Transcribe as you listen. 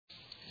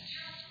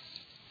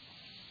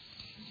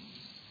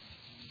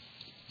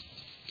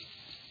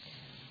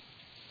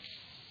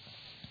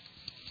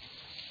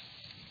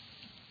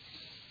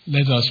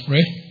Let us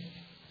pray.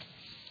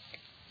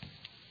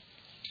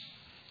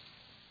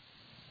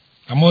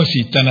 Our most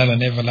eternal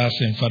and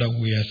everlasting Father,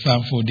 we are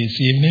thankful this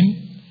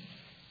evening.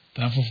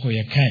 Thankful for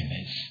your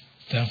kindness.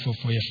 Thankful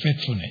for your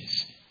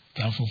faithfulness.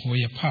 Thankful for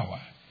your power.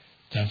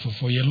 Thankful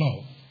for your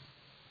love.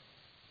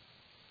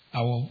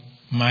 Our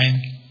mind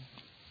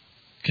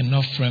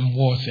cannot frame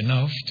words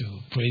enough to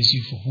praise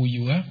you for who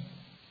you are.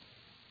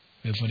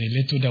 But for the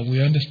little that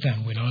we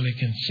understand, we only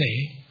can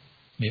say,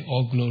 may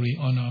all glory,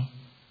 honor,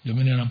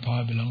 dominion, and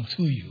power belong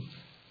to you,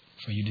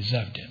 for you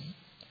deserve them.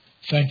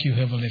 Thank you,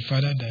 Heavenly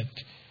Father, that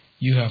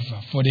you have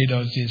afforded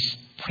us this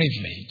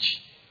privilege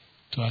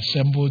to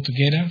assemble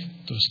together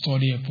to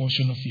study a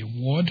portion of your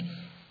word.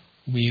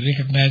 We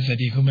recognize that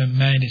the human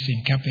mind is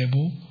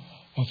incapable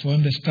of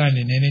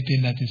understanding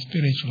anything that is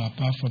spiritual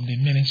apart from the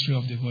ministry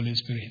of the Holy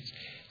Spirit.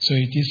 So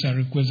it is a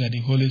request that the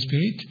Holy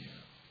Spirit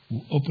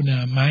will open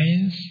our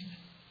minds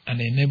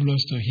and enable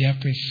us to hear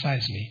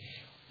precisely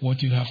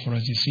what you have for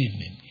us this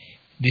evening.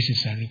 This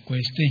is a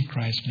request in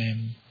Christ's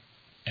name.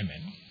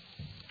 Amen.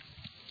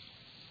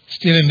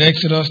 Still in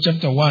Exodus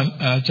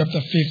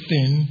chapter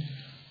 15,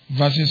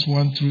 verses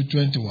 1 through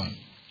 21.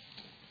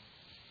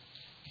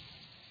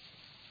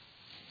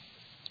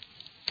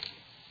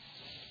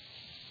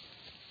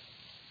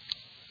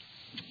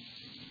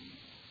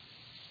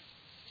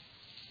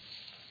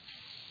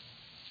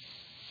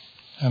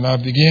 And I'll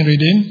begin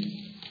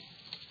reading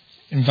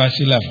in verse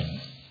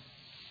 11.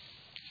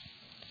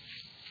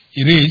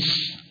 It reads,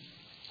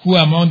 "Who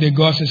among the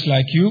gods is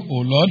like you, O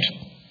Lord?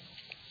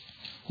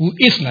 Who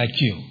is like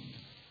you?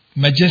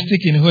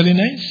 Majestic in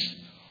holiness,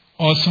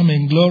 awesome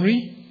in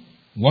glory,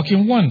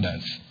 working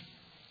wonders.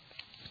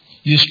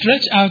 You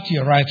stretch out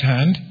your right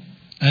hand,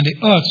 and the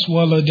earth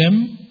swallowed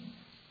them.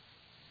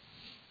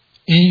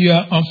 In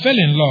your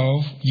unfailing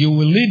love, you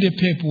will lead the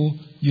people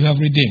you have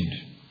redeemed.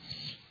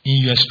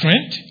 In your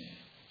strength,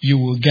 you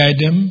will guide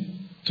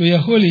them to your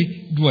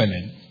holy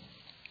dwelling.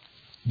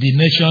 The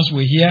nations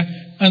will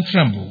hear and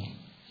tremble.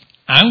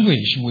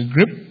 Anguish will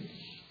grip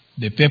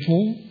the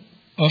people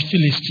of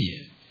Philistia.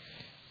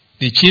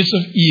 The chiefs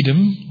of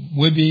Edom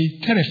will be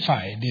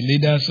terrified. The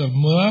leaders of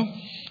Moab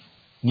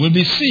will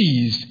be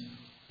seized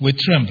with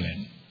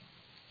trembling.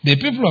 The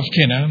people of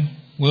Canaan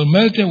will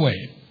melt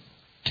away.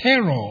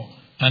 Terror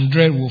and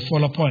dread will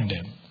fall upon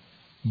them.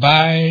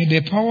 By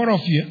the power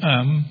of your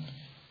arm,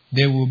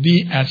 they will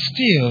be as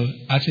still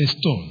as a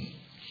stone.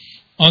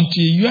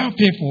 Until your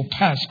people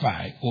pass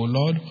by, O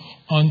Lord,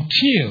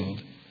 until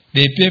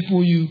the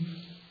people you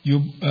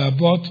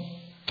brought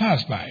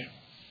pass by.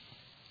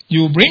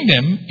 You will bring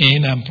them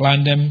in and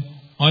plant them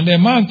on the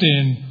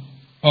mountain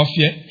of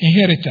your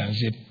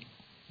inheritance,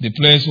 the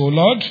place, O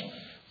Lord,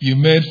 you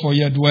made for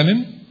your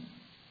dwelling,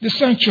 the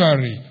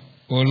sanctuary,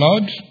 O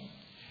Lord,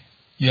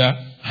 your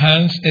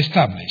hands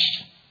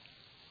established.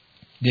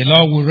 The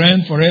Lord will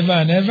reign forever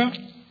and ever.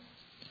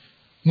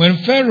 When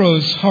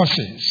Pharaoh's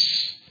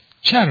horses,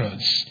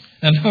 chariots,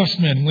 and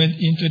horsemen went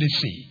into the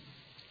sea,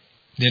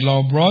 the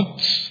Lord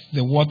brought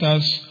the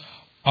waters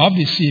of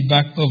the sea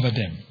back over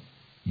them.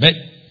 But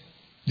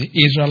the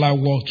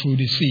Israelites walked through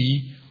the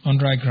sea on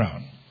dry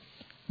ground.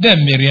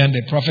 Then Miriam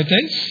the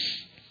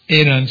prophetess,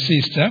 Aaron's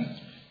sister,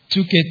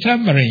 took a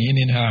tambourine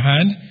in her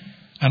hand,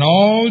 and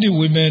all the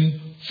women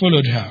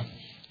followed her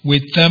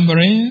with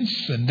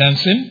tambourines and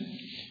dancing.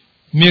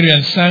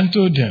 Miriam sang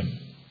to them,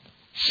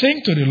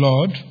 "Sing to the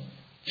Lord,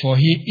 for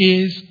he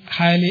is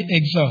highly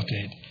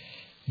exalted.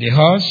 The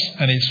horse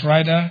and its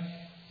rider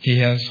he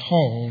has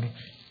hauled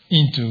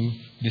into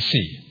the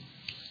sea."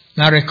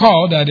 Now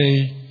recall that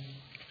the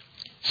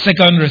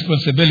second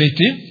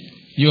responsibility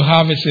you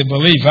have as a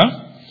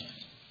believer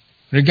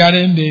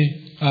regarding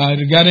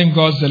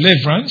God's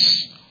deliverance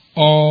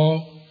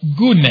or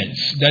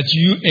goodness that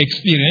you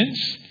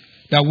experience,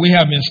 that we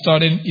have been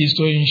studying, is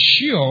to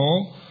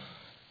ensure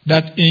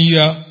that in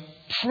your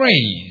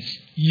praise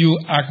you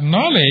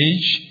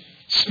acknowledge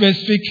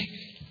specific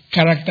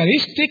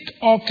characteristics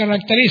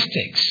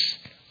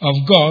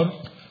of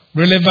God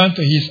relevant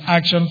to his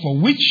action for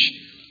which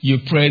you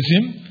praise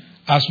him,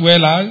 as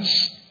well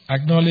as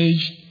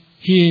acknowledge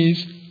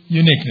his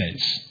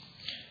uniqueness.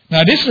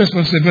 Now, this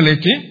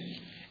responsibility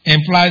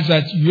implies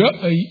that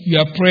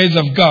your praise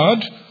of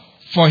God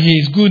for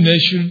his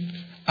goodness should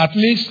at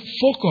least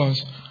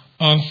focus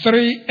on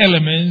three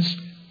elements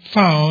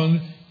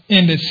found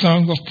in the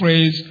song of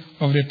praise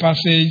of the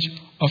passage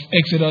of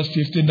Exodus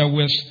 15 that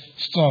we're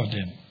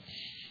studying.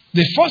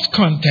 The first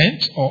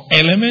content or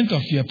element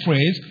of your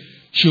praise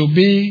should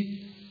be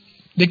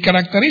the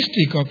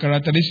characteristics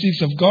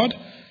of God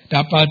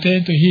that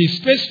pertain to his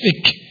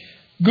specific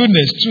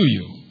goodness to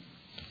you.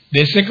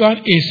 The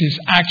second is his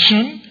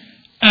action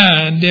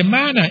and the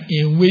manner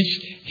in which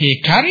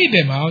he carried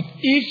them out,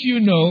 if you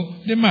know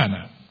the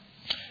manner.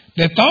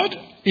 The third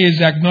is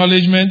the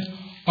acknowledgement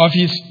of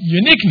his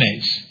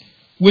uniqueness,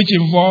 which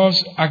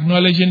involves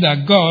acknowledging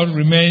that God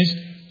remains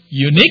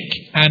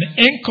unique and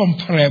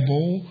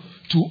incomparable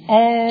to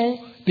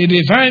all the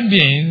divine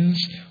beings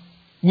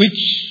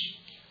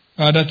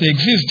that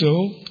exist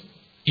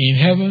in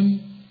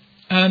heaven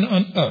and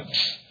on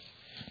earth.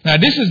 Now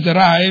this is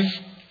derived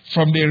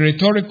from the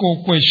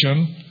rhetorical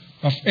question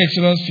of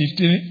Exodus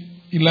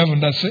 15:11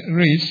 that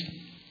reads,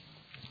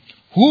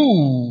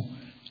 "Who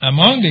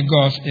among the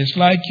gods is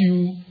like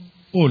you,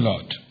 O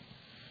Lord?"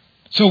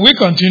 So we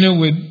continue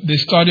with the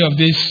study of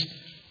this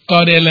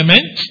third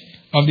element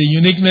of the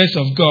uniqueness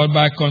of God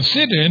by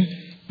considering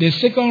the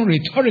second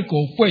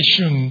rhetorical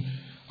question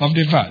of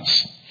the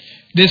verse.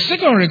 The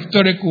second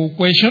rhetorical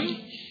question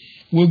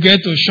we'll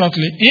get to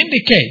shortly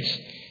indicates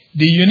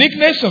the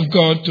uniqueness of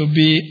God to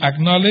be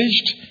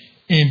acknowledged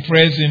in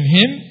praising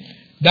Him.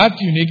 That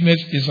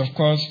uniqueness is, of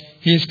course,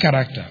 His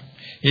character.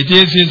 It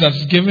is His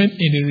that's given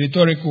in the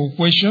rhetorical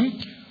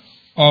question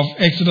of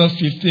Exodus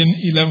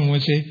 15:11. We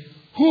say,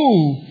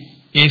 "Who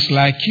is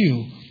like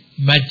you,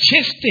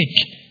 majestic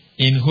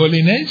in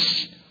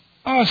holiness,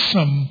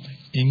 awesome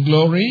in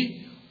glory,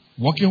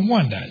 working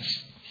wonders."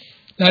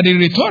 Now the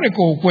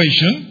rhetorical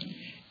question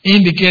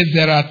indicates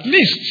there are at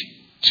least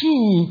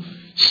two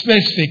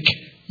specific,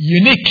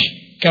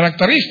 unique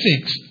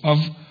characteristics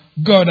of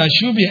God that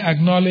should be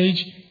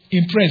acknowledged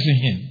in praising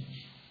Him.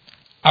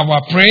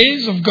 Our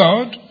praise of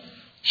God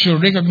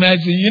should recognize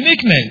the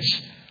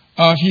uniqueness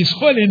of His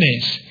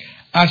holiness,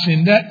 as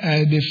in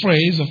the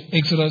phrase of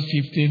Exodus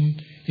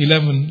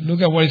 15:11.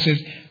 Look at what it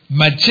says,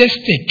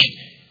 majestic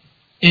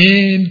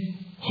in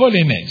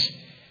holiness.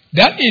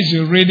 That is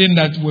a reading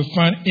that we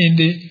find in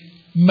the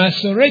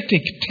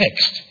Masoretic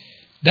text.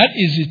 That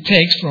is the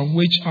text from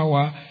which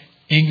our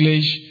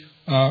English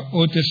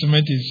Old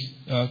Testament is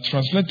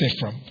translated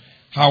from.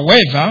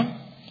 However,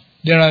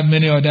 there are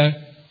many other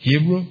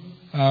Hebrew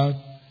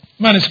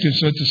manuscripts,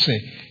 so to say.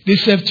 The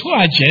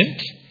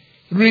Septuagint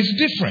reads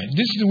different.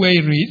 This is the way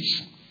it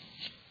reads.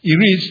 It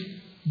reads,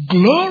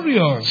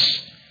 "Glorious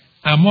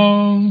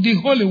among the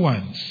holy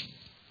ones,"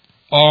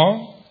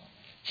 or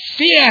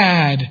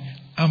 "feared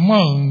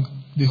among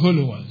the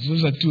holy ones."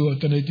 Those are two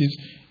alternatives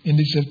in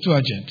the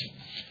Septuagint.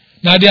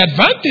 Now, the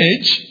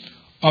advantage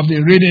of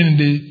the reading in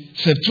the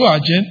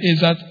Septuagint is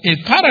that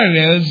it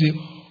parallels the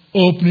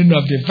opening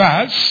of the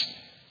verse,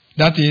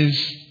 that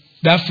is,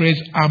 that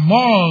phrase,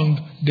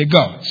 "among the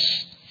gods."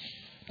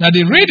 Now,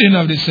 the reading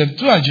of the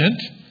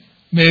Septuagint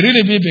may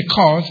really be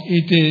because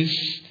it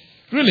is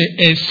really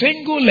a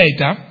single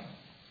letter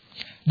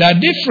that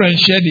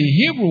differentiates the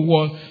Hebrew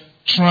word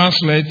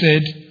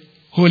translated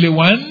holy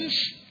ones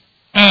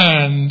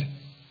and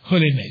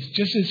holiness.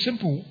 Just a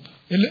simple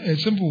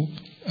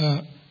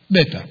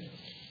letter.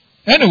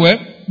 Anyway,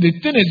 the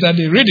thing is that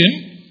the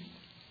reading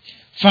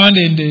found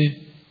in the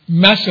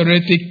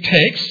Masoretic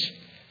text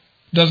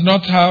does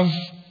not have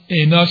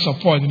enough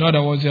support. In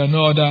other words, there are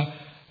no other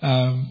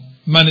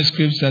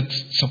manuscripts that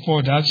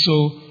support that.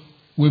 So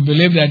we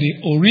believe that the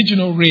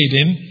original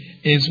reading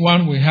is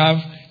one we have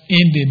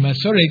in the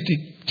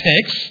Masoretic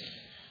text.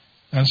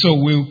 And so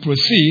we'll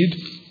proceed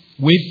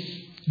with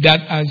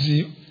that as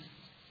the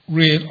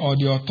real or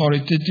the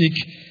authoritative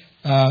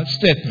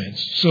statement.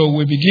 So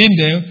we begin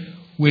there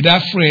with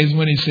that phrase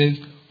when it says,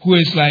 "Who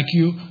is like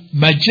you,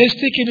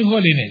 majestic in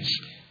holiness."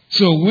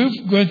 So we're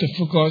going to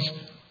focus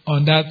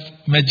on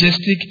that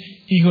majestic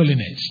in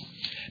holiness.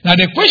 Now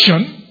the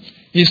question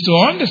is to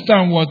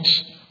understand what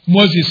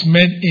Moses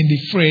meant in the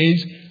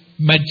phrase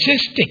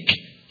majestic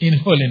in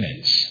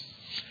holiness.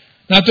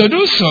 Now to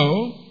do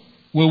so,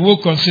 we will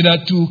consider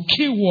two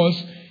key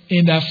words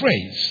in that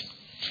phrase.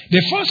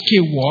 The first key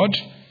word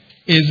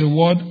is the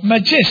word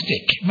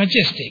majestic.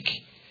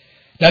 Majestic.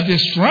 That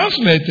is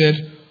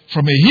translated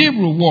from a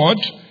Hebrew word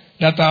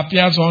that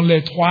appears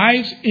only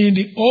twice in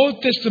the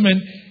Old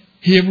Testament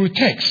Hebrew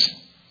text.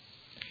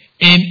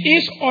 In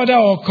each other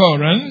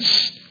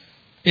occurrence,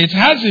 it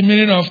has the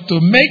meaning of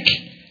to make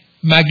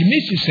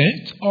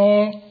magnificent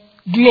or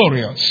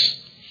glorious,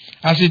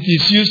 as it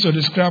is used to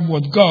describe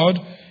what God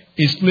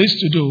is pleased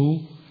to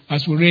do,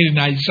 as we read in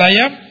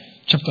Isaiah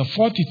chapter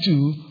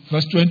 42,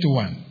 verse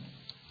 21.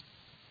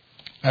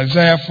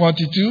 Isaiah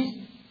 42.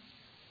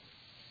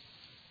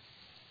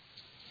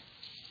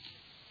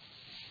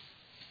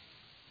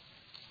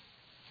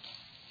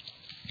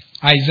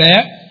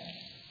 Isaiah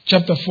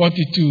chapter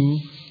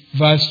 42,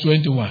 verse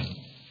 21.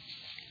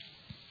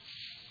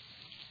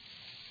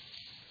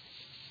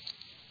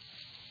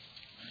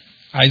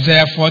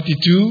 Isaiah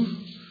 42,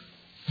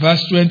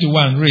 verse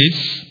 21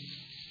 reads,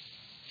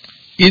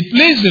 "It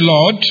pleased the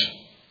Lord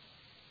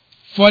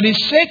for the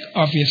sake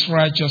of His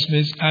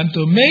righteousness and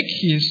to make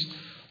His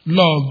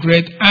law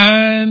great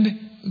and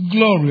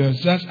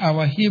glorious." That's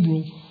our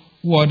Hebrew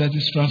word that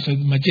is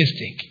translated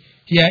majestic.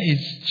 Here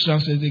it's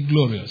translated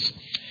glorious.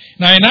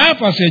 Now in our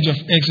passage of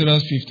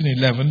Exodus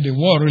 15:11, the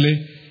word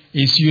really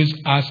is used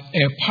as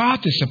a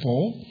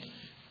participle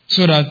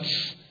so that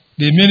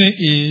the meaning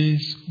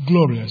is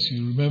glorious.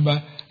 You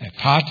remember, a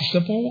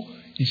participle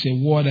is a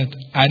word that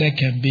either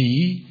can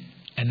be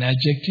an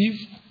adjective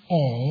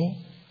or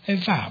a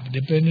verb,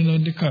 depending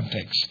on the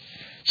context.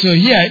 So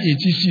here it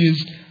is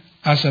used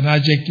as an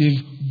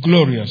adjective,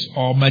 glorious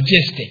or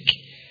majestic.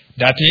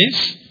 That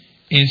is,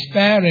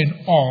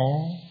 inspiring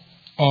awe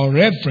or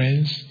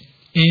reverence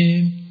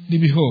in the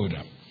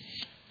beholder.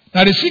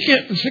 Now the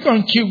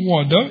second key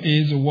word though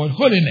is the word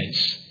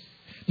holiness.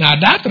 Now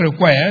that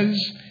requires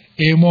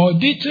a more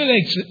detailed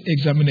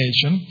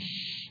examination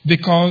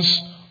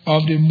because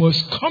of the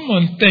most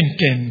common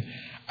thinking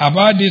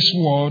about this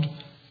word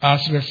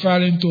as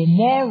referring to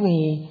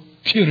moral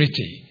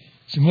purity.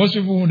 So most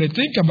people, when they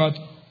think about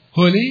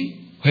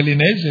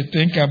holiness, they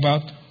think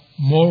about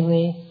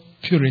moral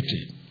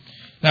purity.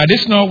 Now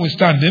this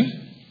notwithstanding,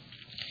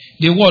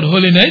 the word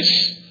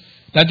holiness,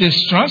 that is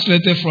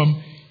translated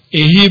from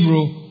a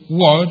Hebrew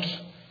word,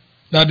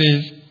 that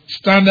is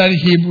standard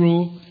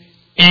Hebrew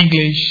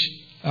English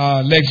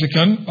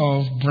lexicon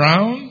of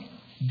brown,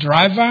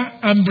 driver,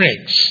 and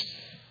brakes,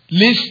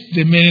 lists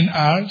the meaning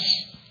as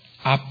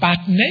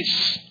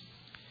apartness,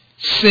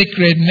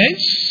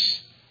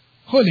 sacredness,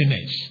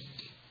 holiness.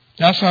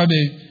 That's how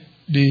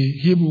the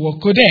Hebrew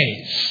word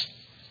kodesh.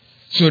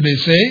 So they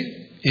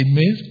say it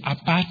means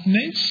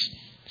apartness,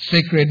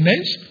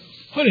 sacredness,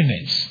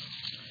 holiness.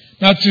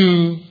 Now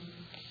to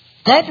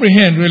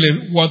comprehend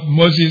really what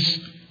Moses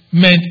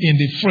meant in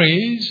the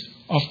phrase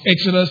of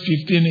Exodus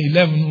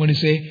 15:11 when he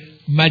said,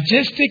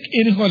 majestic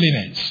in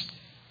holiness,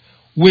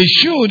 we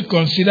should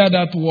consider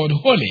that word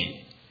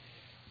holy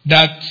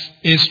that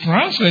is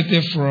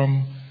translated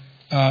from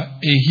a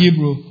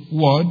Hebrew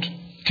word,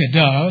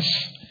 kedas,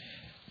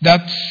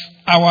 that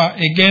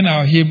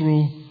our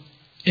Hebrew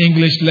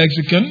English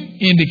lexicon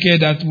indicate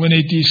that when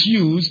it is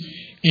used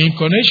in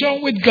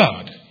connection with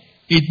God,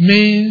 it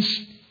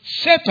means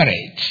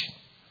separate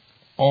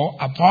or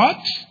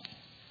apart,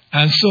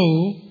 and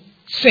so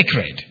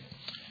sacred.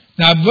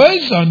 Now,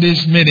 based on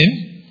this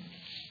meaning,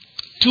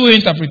 two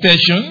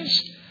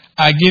interpretations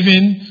are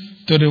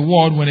given to the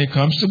word when it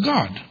comes to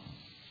God.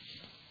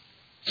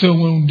 So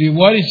when the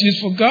word is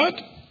used for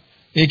God,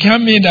 it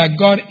can mean that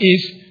God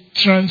is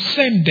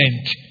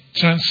transcendent.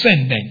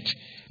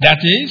 That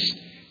is,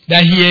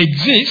 that he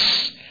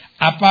exists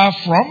apart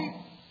from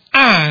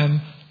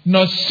and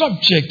not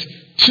subject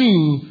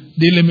to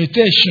the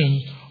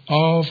limitation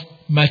of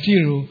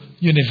material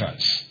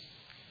universe.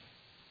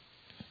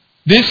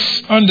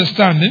 This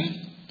understanding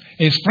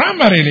is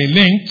primarily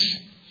linked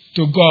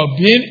to God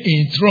being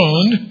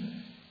enthroned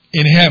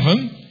in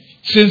heaven,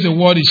 since the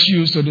word is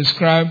used to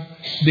describe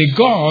the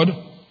God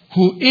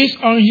who is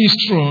on his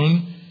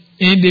throne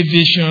in the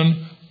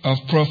vision of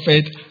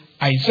prophet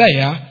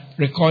Isaiah,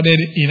 recorded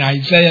in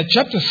Isaiah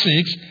chapter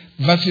 6,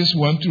 verses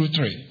 1 through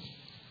 3.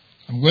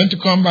 I'm going to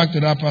come back to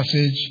that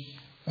passage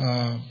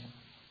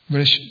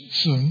very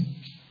soon.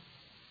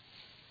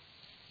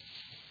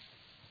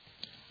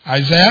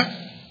 Isaiah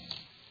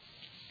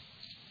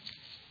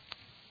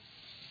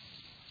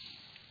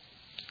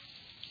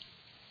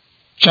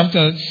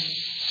chapter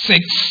 6,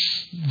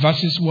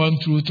 verses 1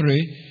 through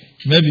 3.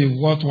 Maybe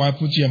worthwhile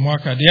put your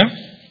marker there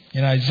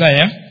in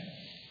Isaiah,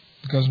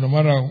 because no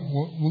matter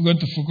what, we're going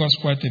to focus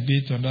quite a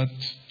bit on that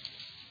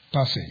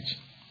passage.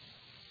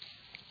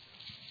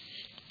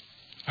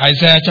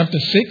 Isaiah chapter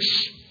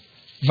 6,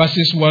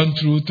 verses 1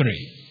 through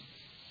 3.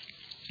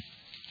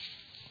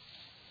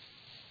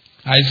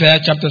 Isaiah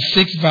chapter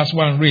 6, verse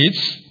 1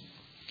 reads,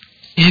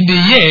 in the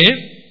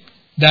year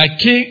that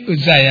King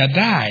Uzziah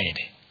died,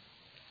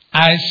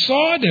 I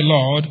saw the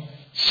Lord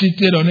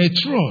seated on a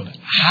throne,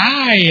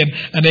 high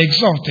and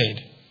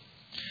exalted,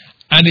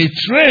 and the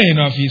train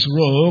of his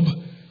robe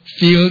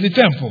filled the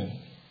temple.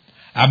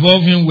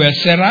 Above him were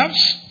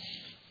seraphs,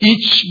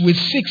 each with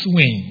 6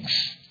 wings.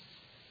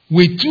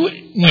 With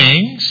 2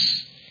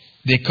 wings,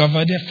 they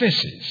covered their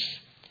faces.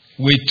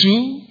 With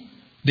 2,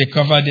 they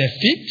covered their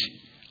feet,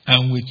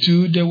 and with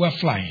 2, they were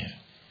flying.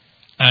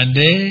 And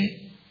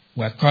they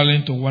were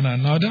calling to one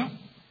another,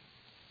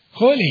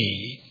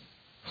 Holy,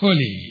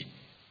 holy,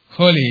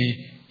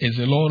 holy is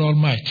the Lord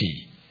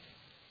Almighty.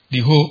 The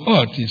whole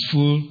earth is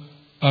full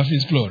of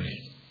his glory.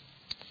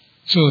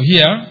 So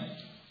here,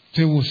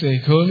 people say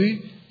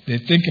holy, they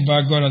think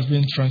about God as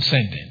being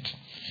transcendent.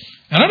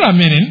 Another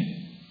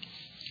meaning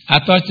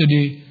attached to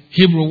the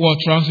Hebrew word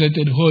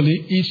translated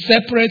holy is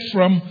separate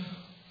from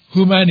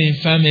human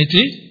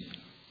infirmity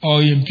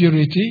or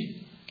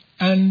impurity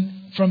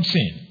and from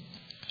sin.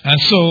 And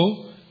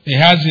so it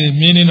has a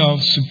meaning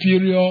of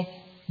superior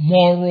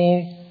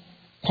moral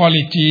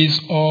qualities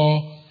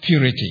or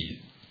purity.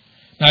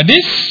 Now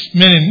this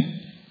meaning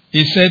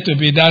is said to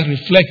be that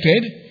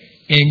reflected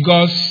in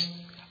God's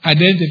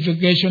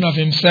identification of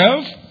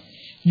himself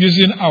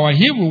using our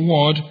Hebrew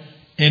word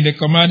in the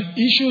command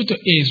issued to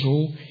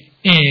Israel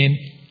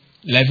in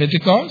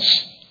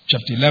Leviticus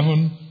chapter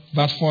 11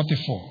 verse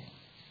 44.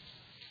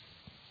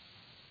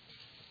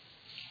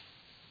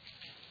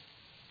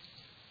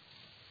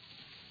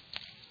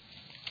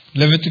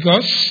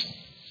 Leviticus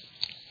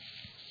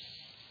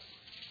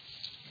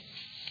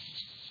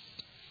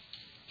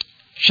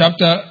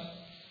chapter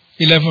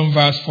 11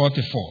 verse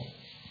 44.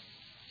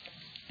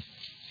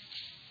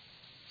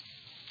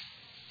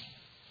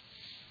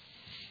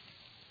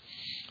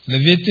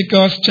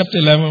 Leviticus chapter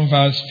 11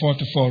 verse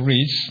 44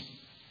 reads,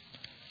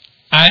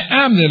 I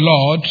am the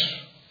Lord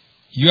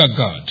your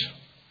God.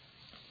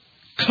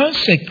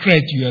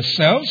 Consecrate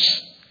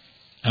yourselves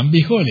and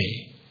be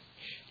holy,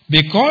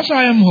 because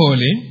I am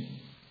holy.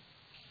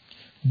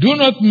 Do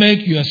not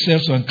make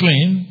yourselves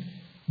unclean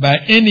by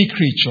any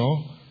creature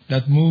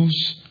that moves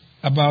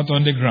about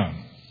on the ground.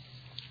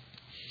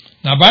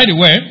 Now, by the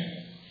way,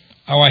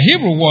 our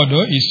Hebrew word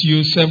is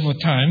used several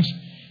times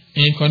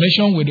in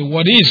connection with the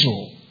word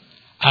Israel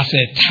as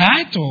a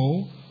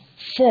title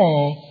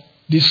for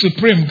the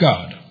supreme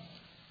God.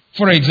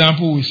 For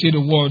example, we see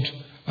the word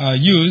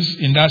used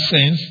in that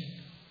sense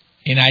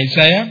in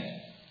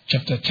Isaiah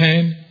chapter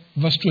 10,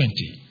 verse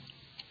 20.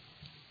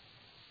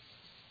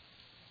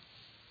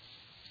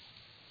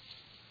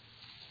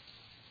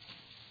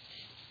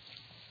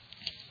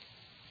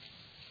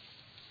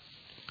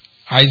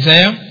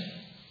 Isaiah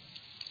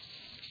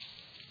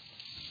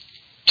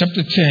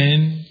chapter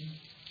 10,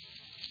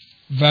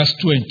 verse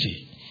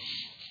 20.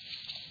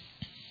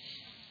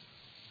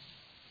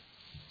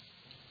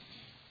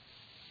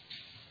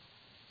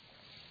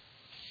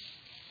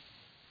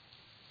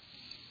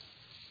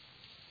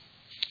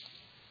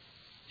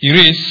 It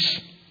reads,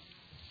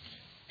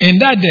 "In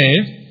that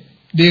day,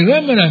 the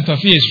remnant of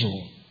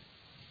Israel,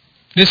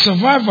 the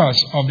survivors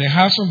of the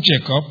house of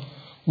Jacob,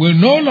 will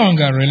no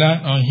longer rely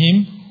on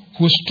him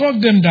who struck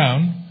them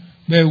down,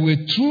 but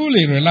will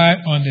truly rely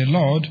on the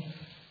Lord,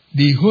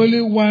 the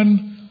Holy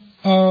One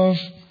of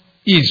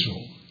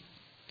Israel."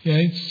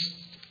 Okay, it's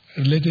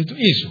related to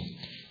Israel.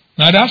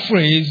 Now that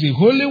phrase, the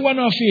Holy One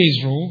of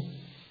Israel,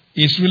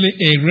 is really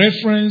a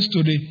reference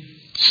to the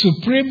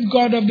supreme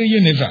God of the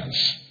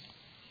universe.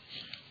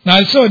 Now,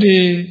 so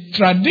the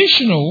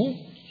traditional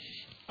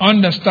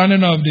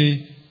understanding of the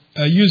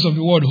use of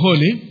the word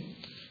holy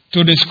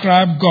to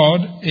describe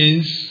God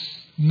is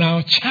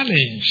now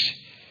challenged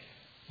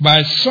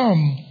by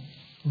some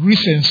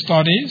recent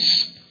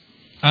studies,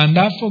 and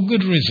that for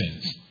good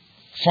reasons.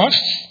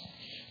 First,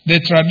 the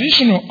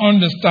traditional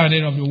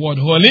understanding of the word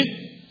holy,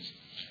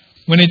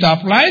 when it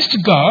applies to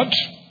God,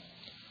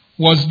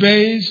 was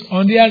based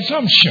on the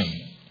assumption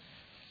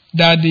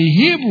that the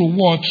Hebrew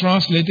word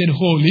translated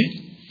holy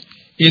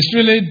is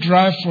really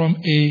derived from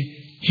a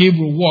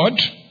Hebrew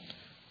word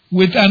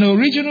with an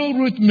original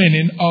root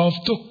meaning of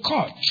to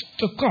cut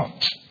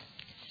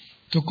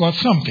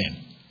something.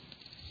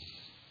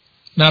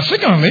 Now,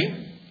 secondly,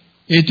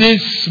 it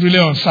is really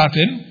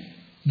uncertain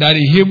that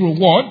the Hebrew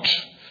word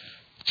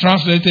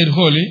translated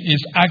holy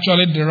is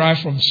actually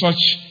derived from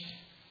such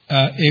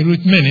a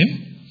root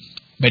meaning.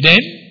 But then,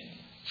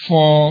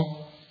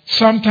 for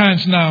some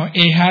times now,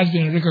 it has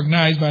been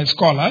recognized by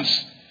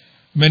scholars,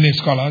 many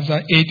scholars,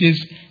 that it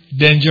is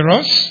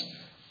dangerous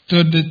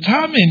to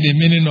determine the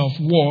meaning of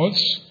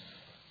words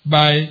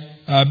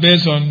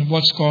based on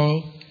what's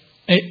called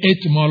an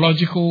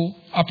etymological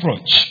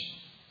approach.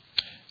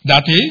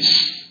 That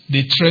is,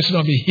 the tracing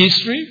of the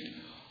history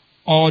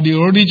or the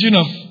origin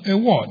of a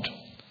word.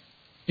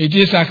 It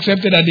is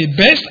accepted that the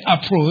best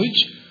approach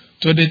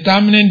to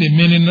determining the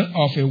meaning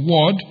of a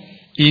word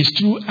is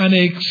through an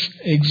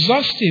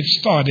exhaustive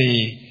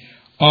study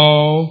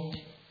of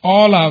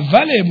all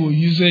available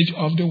usage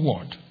of the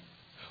word,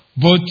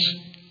 both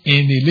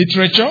in the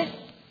literature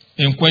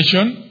in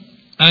question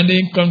and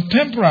in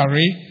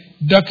contemporary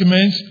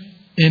documents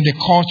in the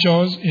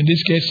cultures, in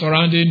this case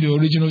surrounding the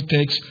original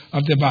text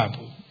of the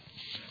Bible.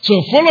 So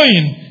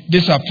following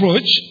this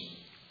approach,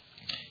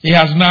 it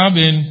has now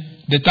been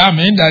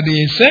determined that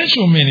the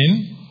essential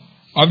meaning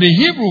of the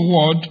Hebrew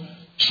word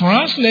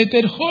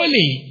translated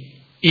holy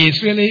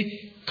is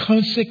really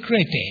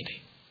consecrated.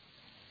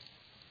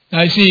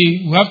 Now you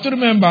see, we have to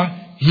remember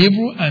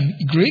Hebrew and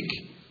Greek.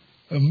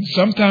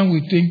 Sometimes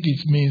we think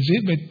it means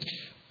it, but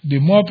the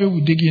more people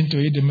dig into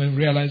it, they may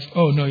realize,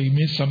 oh no, it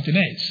means something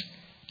else.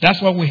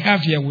 That's what we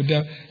have here with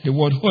the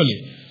word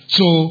holy.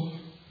 So,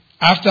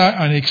 after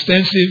an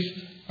extensive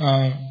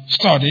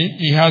study,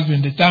 it has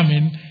been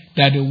determined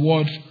that the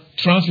word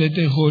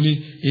translated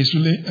holy is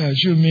really,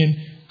 should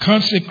mean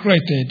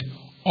consecrated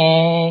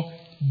or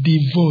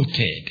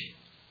devoted.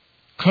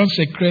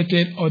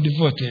 Consecrated or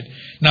devoted.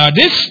 Now,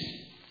 this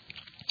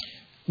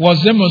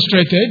was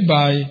demonstrated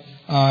by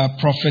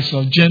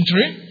Professor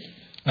Gentry,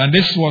 and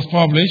this was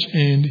published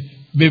in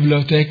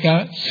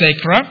Bibliotheca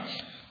Sacra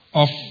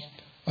of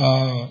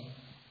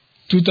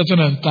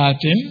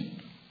 2013,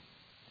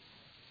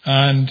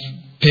 and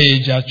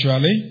page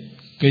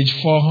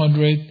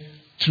 400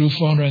 through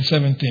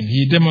 417.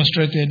 He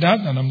demonstrated that,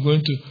 and I'm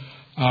going to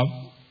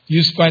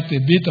use quite a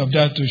bit of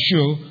that to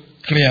show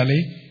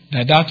clearly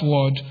that that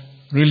word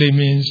really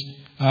means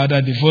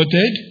either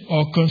devoted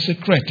or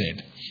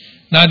consecrated.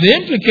 Now, the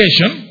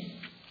implication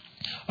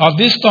of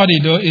this study,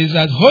 though, is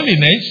that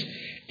holiness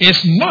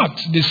is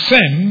not the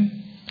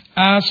same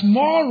as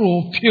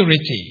moral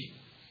purity,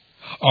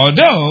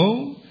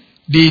 although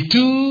the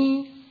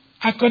two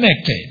are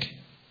connected.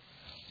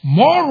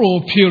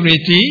 Moral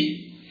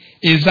purity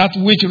is that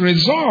which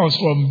results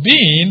from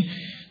being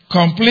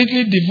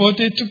completely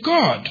devoted to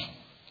God,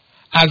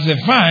 as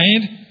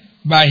defined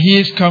by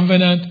His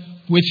covenant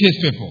with His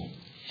people.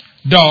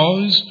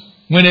 Thus,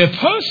 when a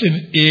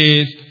person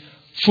is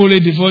fully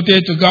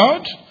devoted to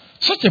God,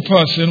 such a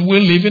person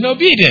will live in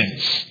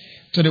obedience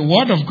to the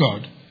Word of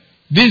God.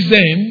 This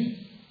then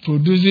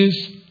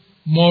produces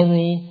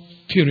moral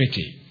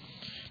purity.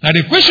 Now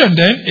the question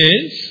then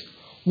is,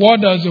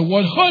 what does the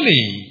word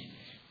holy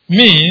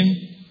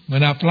mean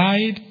when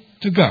applied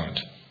to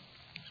God?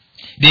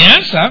 The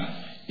answer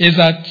is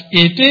that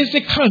it is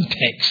the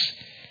context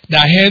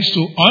that helps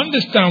to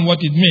understand what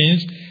it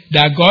means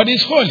that God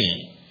is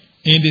holy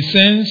in the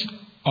sense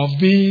of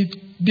being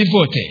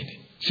devoted.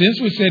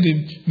 Since we said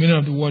the meaning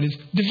of the word is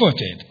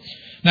devoted.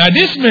 Now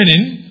this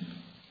meaning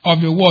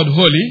of the word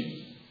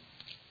holy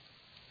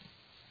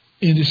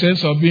in the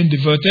sense of being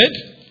devoted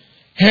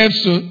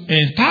helps to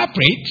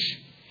interpret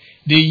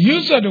the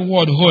use of the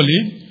word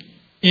holy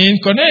in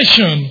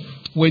connection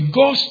with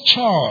God's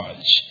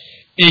charge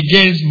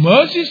against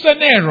Moses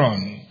and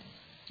Aaron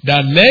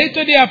that led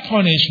to their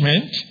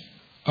punishment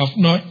of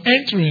not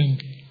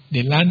entering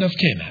the land of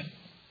Canaan.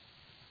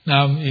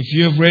 Now, if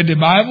you have read the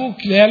Bible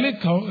clearly,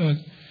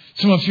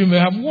 some of you may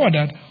have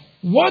wondered,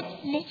 what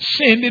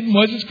sin did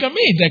Moses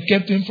commit that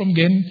kept him from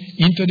getting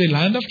into the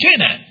land of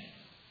Canaan?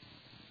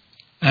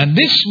 And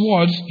this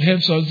word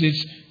helps us,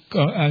 this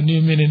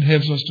new meaning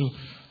helps us to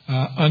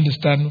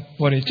understand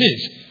what it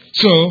is.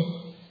 So,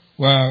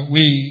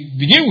 we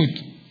begin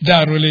with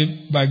that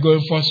really by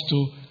going first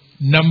to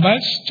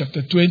Numbers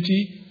chapter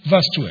 20,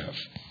 verse 12.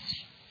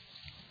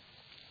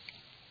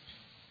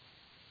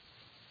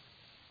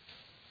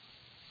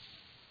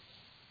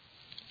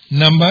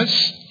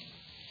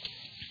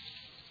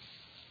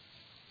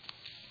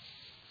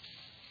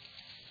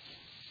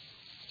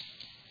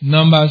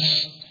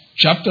 Numbers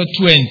chapter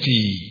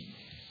 20,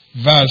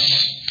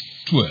 verse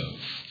 12.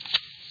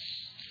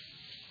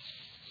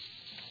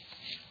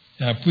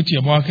 Put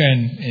your marker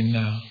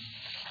in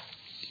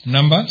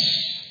Numbers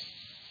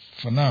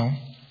for now.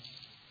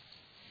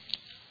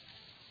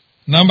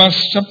 Numbers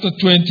chapter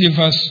 20,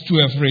 verse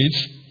 12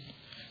 reads,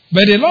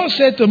 But the Lord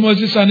said to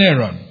Moses and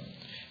Aaron,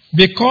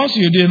 Because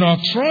you do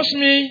not trust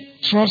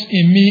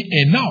in me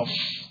enough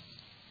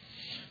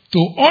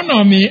to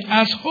honor me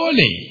as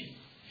holy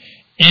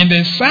in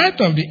the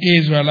sight of the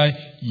Israelites,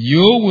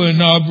 you will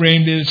not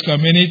bring this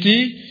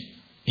community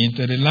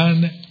into the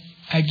land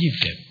I give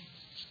them.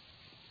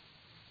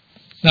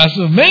 Now,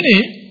 so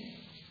many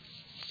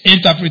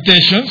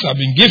interpretations have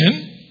been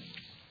given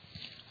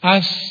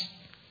as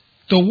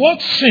to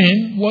what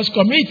sin was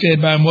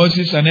committed by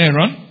Moses and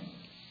Aaron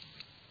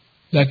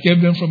that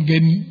kept them from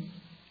getting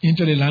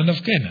into the land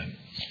of Canaan.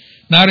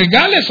 Now,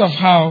 regardless of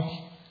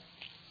how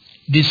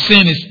the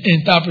sin is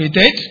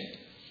interpreted,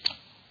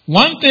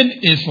 one thing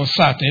is for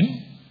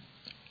certain,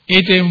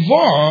 it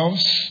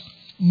involves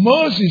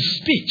Moses'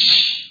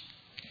 speech,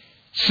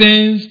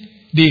 since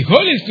the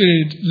Holy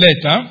Spirit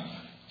later,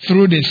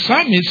 through the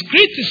psalmist,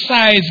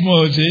 criticized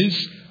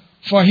Moses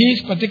for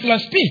his particular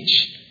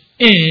speech.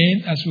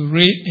 And as we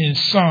read in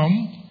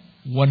Psalm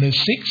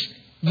 106,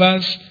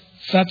 verse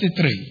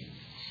 33.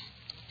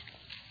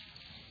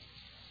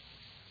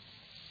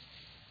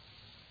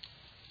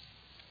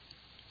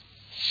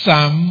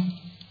 Psalm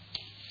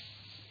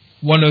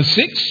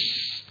 106,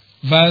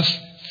 verse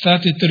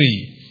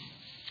 33.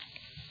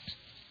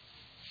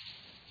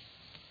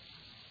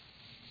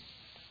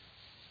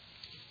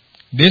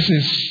 This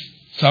is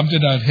something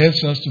that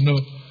helps us to know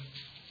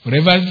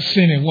whatever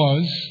sin it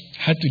was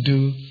had to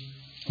do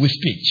with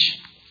speech.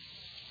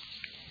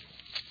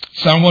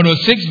 Psalm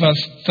 106,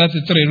 verse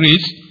 33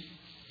 reads,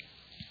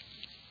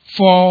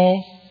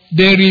 For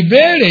they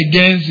rebelled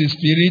against the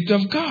Spirit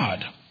of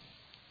God,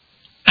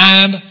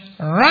 and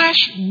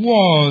rash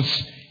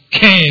words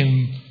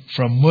came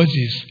from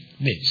Moses'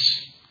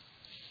 lips.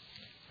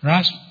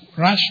 Rash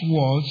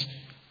words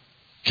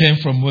came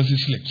from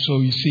Moses' lips. So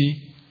you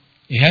see,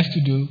 it has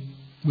to do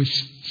with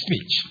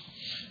speech.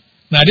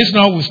 Now, this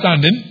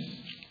notwithstanding,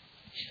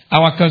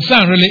 our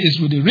concern really is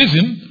with the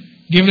reason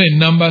given in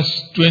Numbers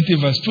 20,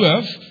 verse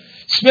 12,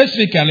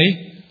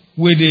 specifically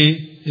with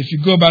if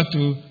you go back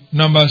to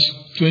Numbers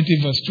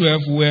 20, verse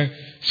 12, we're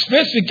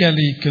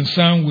specifically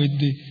concerned with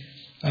the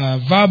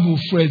verbal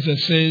phrase that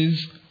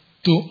says,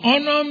 to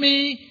honor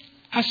me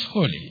as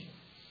holy.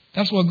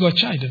 That's what God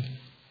chided.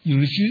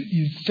 You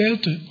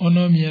failed to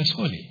honor me as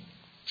holy.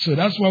 So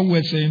that's what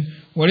we're saying.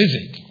 What is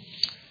it?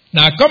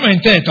 Now,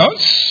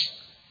 commentators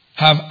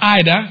have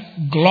either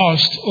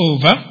glossed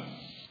over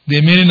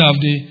the meaning of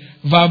the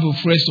verbal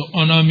phrase to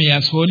honor me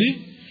as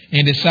holy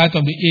in the sight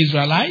of the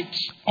Israelites,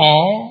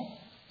 or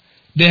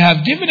they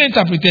have given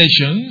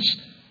interpretations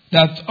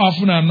that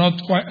often are not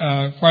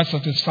quite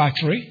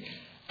satisfactory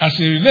as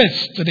it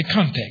relates to the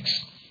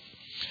context.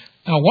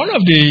 Now, one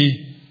of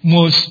the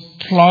most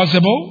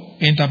plausible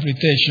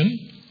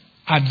interpretation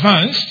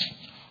advanced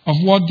of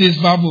what this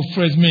verbal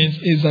phrase means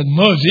is that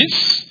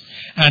Moses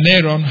and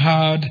Aaron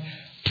had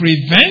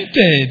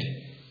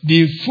prevented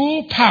the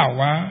full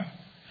power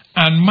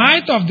and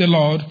might of the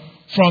Lord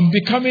from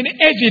becoming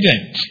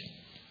evident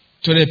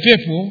to the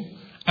people,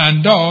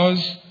 and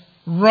thus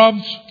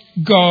robbed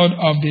God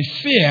of the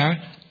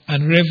fear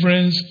and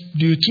reverence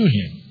due to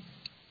him.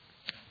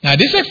 Now,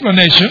 this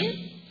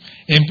explanation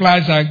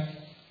implies that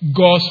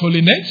God's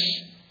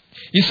holiness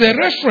is a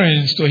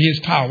reference to his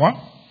power,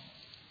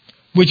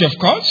 which of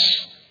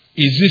course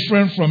is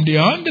different from the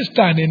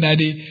understanding that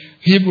the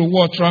Hebrew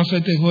word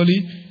translated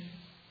holy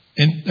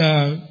And,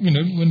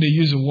 when they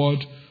use the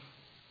word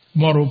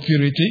moral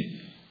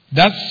purity,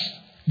 that's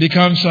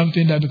becomes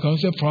something that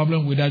becomes a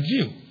problem with that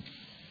view.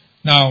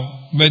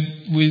 Now, but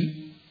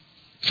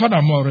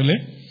furthermore, really,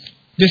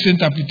 this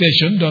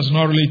interpretation does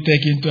not really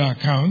take into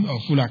account or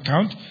full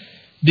account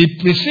the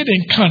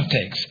preceding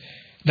context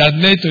that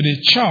led to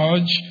the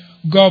charge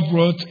God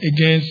brought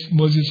against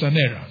Moses and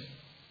Aaron.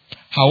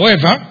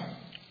 However,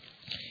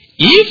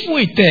 if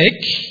we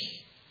take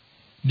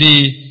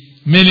the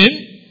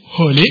meaning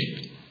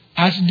holy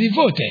as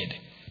devoted,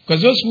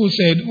 because those who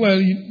said, well,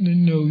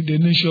 they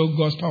didn't show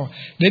God's power,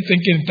 they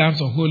think in terms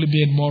of holy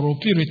being moral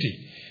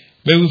purity.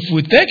 But if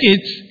we take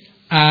it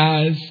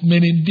as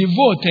meaning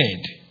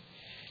devoted,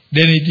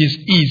 then it is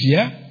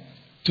easier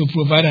to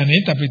provide an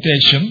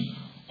interpretation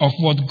of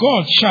what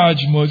God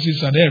charged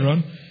Moses and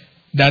Aaron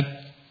that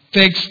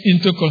takes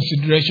into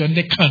consideration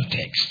the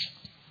context.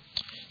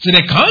 So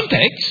the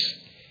context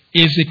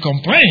is a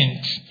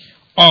complaint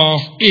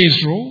of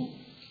Israel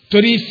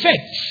to the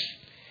effect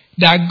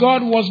that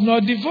God was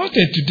not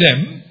devoted to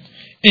them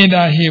and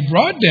that He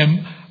brought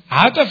them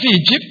out of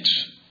Egypt.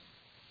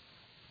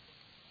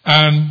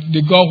 And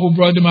the God who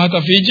brought them out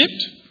of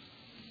Egypt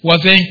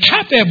was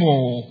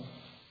incapable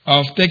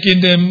of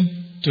taking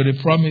them to the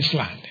promised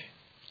land.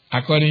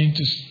 According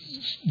to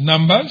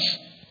Numbers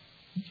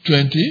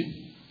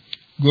 20,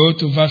 go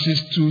to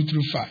verses 2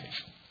 through 5.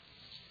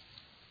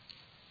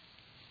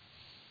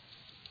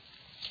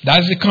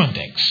 That's the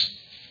context.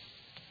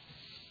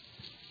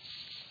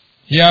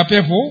 Here are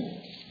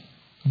people,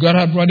 God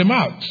had brought them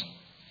out.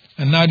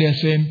 And now they're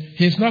saying,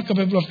 He's not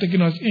capable of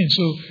taking us in.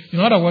 So, in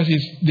other words,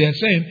 they're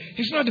saying,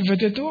 He's not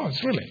devoted to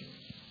us, really.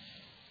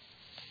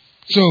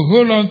 So,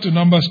 hold on to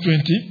Numbers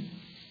 20.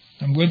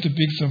 I'm going to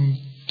pick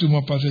two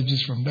more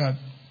passages from that.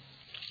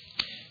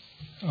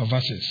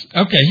 Verses.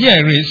 Okay,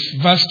 here it is.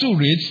 Verse 2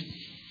 reads,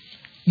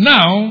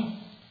 Now,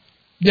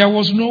 there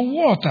was no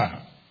water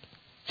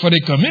for the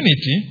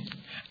community,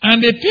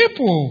 and the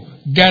people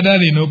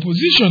gathered in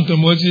opposition to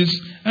Moses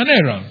and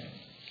Aaron.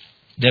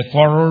 They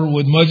quarreled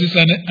with Moses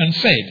and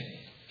said,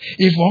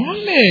 If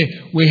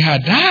only we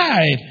had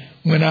died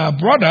when our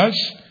brothers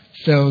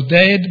fell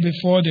dead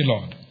before the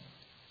Lord.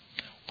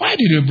 Why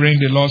did you bring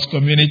the Lord's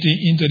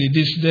community into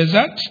this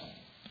desert?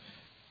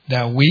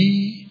 That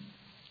we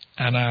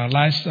and our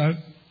livestock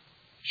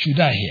should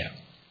die here.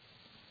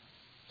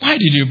 Why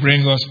did you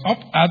bring us up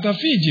out of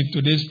Egypt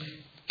to this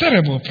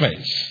terrible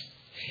place?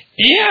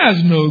 It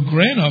has no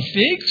grain of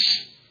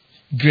figs,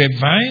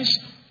 grapevines,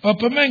 or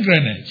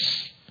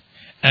pomegranates,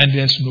 and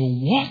there's no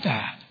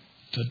water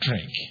to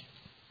drink.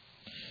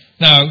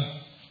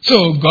 Now,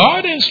 so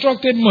God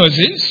instructed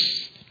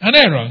Moses and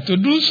Aaron to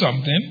do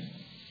something,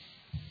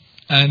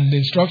 and the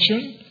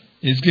instruction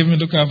is given.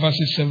 Look at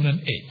verses 7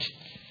 and 8.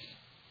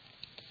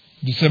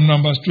 The same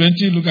Numbers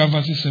 20, look at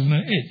verses 7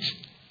 and 8.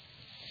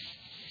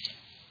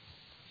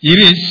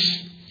 It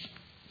is,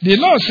 the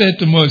Lord said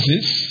to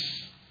Moses,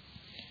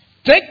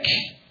 Take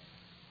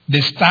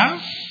the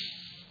staff,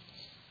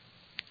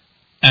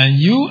 and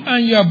you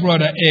and your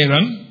brother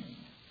Aaron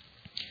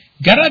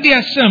gather the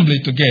assembly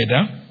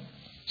together,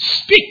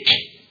 speak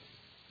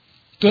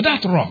to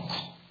that rock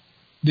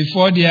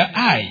before their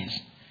eyes,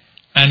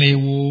 and it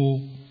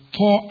will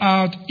pour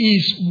out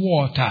its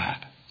water.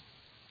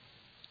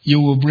 You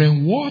will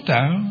bring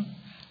water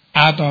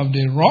out of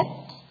the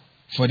rock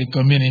for the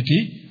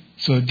community,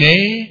 so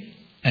they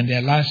and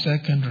their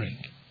livestock can drink.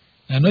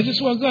 Now notice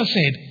what God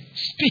said,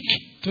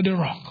 speak to the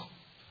rock.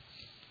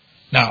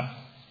 Now,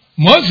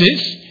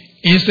 Moses,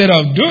 instead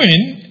of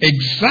doing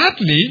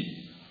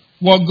exactly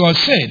what God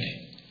said,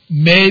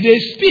 made a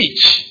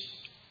speech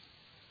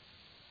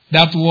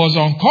that was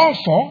uncalled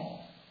for,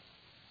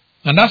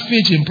 and that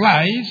speech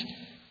implies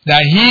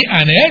that he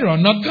and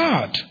Aaron, not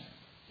God,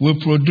 will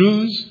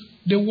produce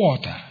the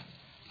water.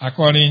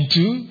 According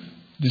to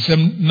the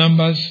same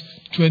Numbers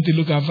 20,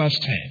 look at verse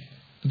 10.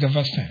 Look at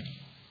verse 10.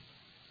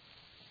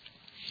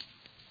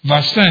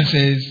 Verse 10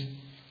 says,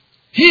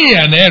 He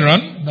and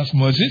Aaron, that's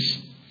Moses,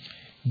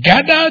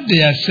 gathered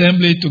the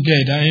assembly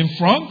together in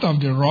front of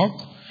the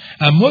rock,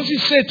 and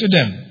Moses said to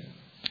them,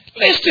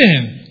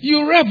 Listen,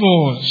 you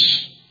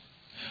rebels,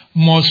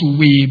 must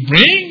we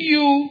bring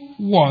you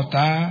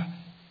water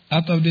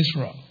out of this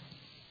rock?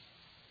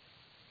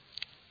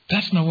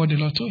 That's not what the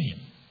Lord told him.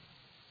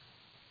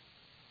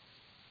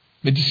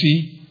 But you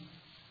see,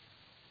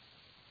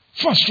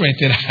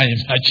 frustrated, I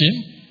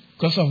imagine,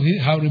 because of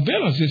how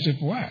rebellious these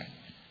people are.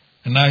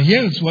 And now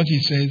here is what he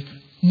says,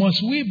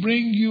 must we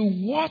bring you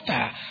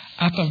water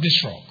out of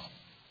this rock?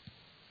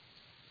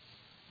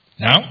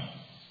 Now,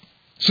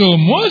 so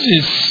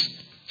Moses'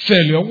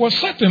 failure was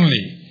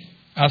certainly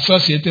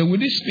associated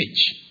with this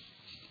speech.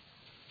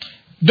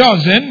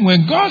 Thus then,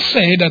 when God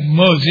said that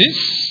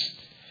Moses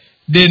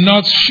did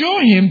not show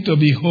him to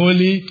be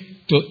holy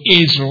to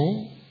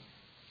Israel,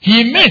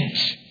 he meant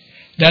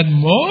that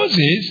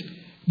Moses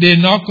did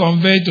not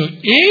convey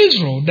to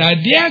Israel that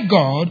their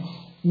God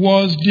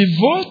was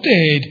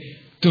devoted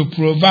to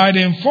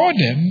providing for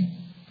them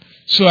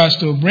so as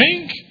to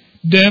bring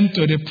them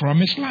to the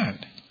promised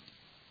land.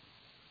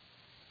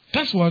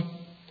 That's what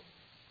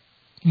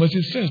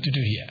Moses failed to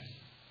do here.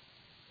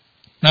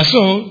 Now,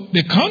 so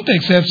the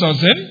context helps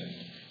us then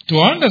to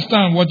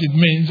understand what it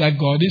means that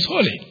God is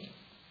holy.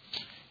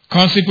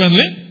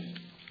 Consequently,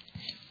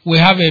 we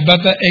have a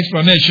better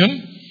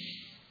explanation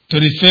to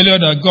the failure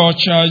that God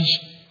charged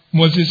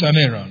Moses and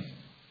Aaron.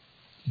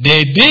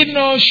 They did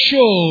not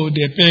show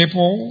the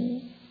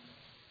people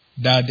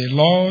that the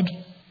Lord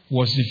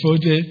was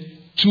devoted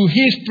to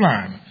his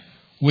plan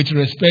with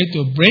respect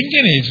to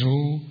bringing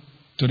Israel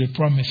to the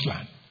promised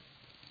land.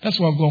 That's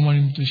what God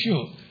wanted him to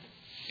show.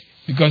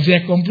 Because they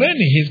are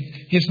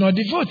complaining he's not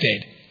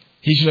devoted.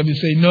 He should have been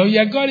saying, no,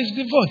 your God is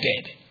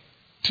devoted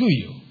to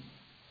you.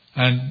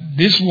 And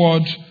this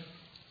word,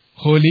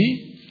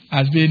 holy,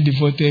 as being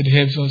devoted,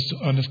 helps us to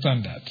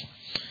understand that.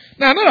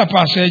 Now, another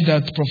passage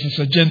that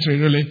Professor Gentry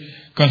really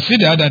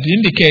considered that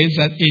indicates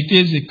that it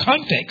is the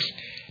context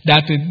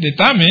that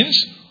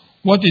determines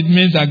what it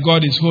means that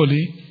God is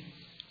holy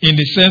in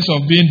the sense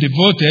of being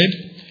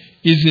devoted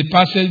is the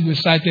passage we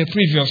cited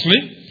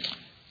previously.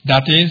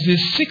 That is the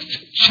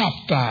 6th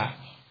chapter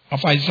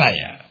of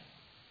Isaiah.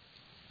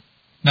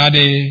 Now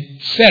the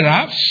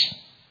seraphs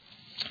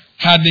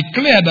had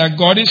declared that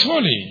God is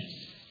holy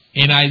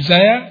in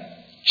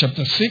Isaiah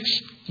chapter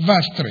 6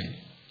 verse 3.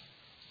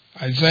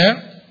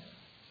 Isaiah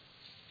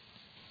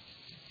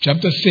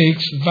chapter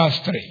 6 verse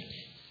 3.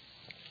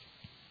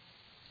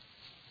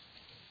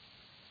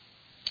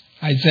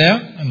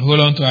 Isaiah, and hold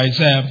on to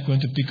Isaiah, I'm going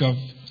to pick up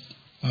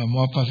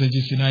more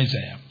passages in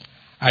Isaiah.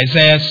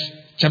 Isaiah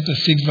chapter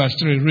 6 verse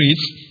 3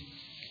 reads,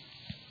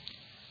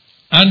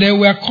 and they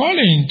were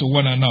calling to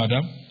one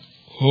another,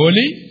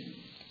 holy,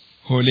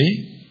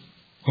 holy,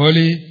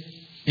 holy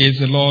is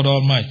the Lord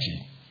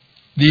Almighty.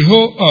 The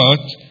whole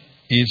earth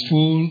is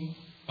full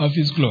of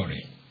his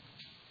glory.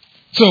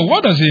 So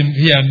what does it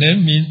here and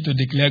then mean to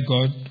declare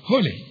God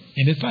holy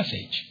in this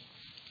passage?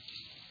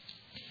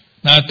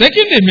 Now,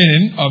 taking the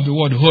meaning of the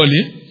word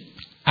holy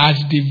as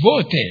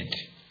devoted,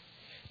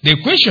 the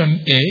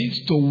question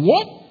is, to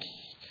what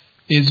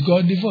is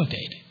God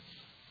devoted?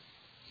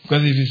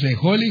 Because if you say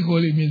holy,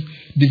 holy means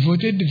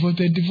devoted,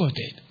 devoted,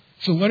 devoted.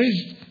 So what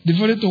is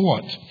devoted to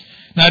what?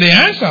 Now, the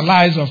answer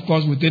lies, of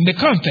course, within the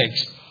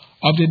context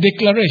of the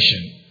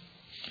declaration.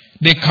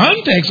 The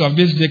context of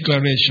this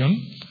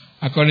declaration,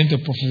 according to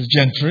Professor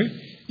Gentry,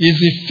 is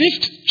the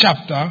 5th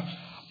chapter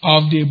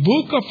of the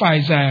book of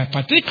Isaiah,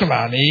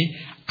 particularly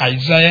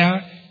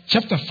Isaiah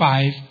chapter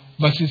 5,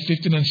 verses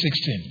 15 and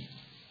 16.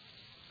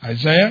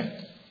 Isaiah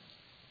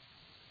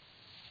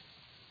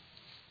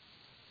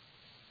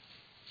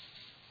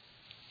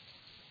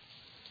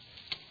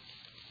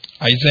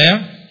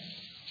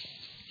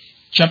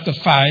chapter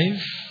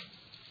 5,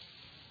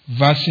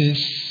 verses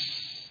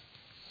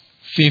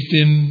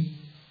 15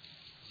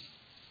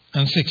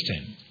 and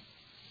 16.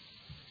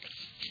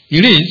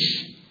 It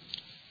is,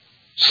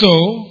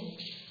 so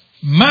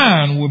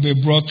man will be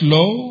brought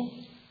low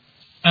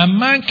and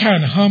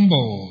mankind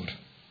humbled,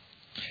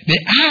 the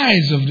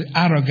eyes of the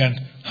arrogant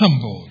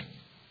humbled.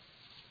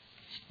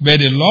 But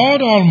the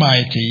Lord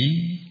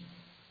Almighty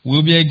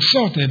will be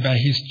exalted by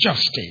his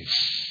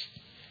justice,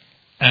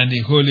 and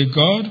the Holy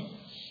God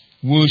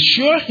will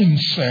show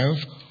himself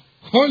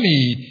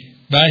holy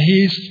by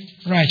his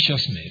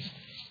righteousness.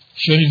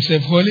 Show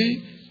himself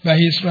holy by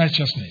his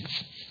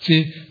righteousness.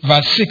 See,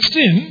 verse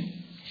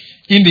 16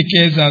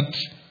 indicates that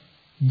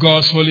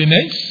God's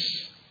holiness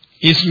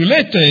is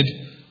related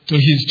to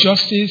his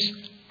justice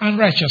and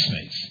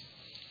righteousness.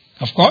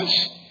 Of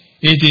course,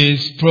 it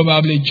is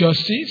probably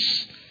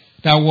justice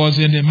that was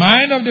in the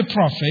mind of the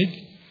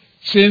prophet,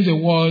 since the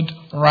word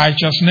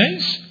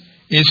righteousness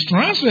is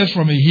translated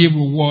from a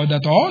Hebrew word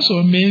that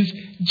also means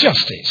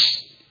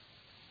justice.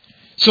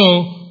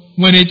 So,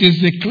 when it is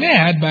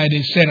declared by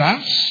the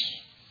seraphs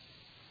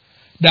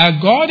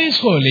that God is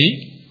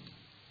holy,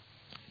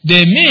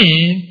 they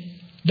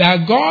mean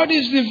that God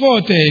is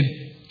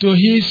devoted to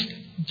his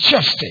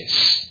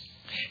justice,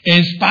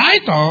 in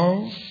spite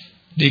of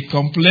the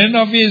complaint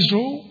of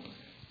Israel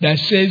that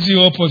says the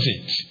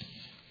opposite.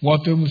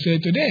 What people say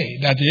today,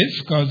 that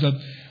is, because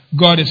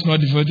God is not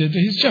devoted to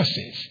his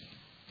justice.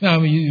 Now,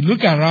 when you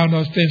look around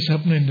us, things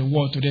happening in the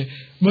world today,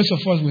 most of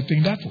us will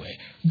think that way.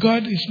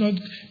 God is not,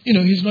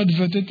 he's not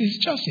devoted to his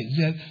justice.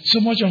 There's so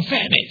much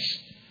unfairness.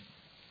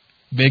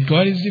 But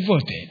God is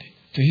devoted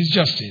to his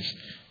justice.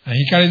 And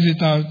he carries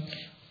it out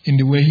in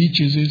the way he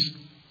chooses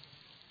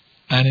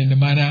and in the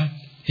manner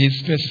he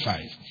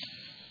specifies.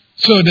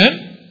 So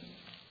then,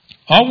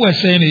 all we're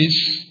saying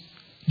is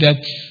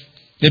that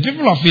the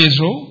people of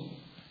Israel,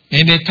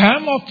 in the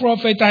time of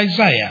prophet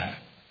Isaiah,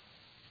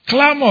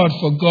 clamored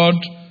for God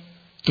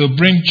to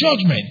bring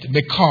judgment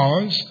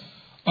because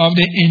of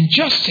the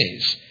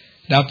injustice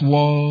that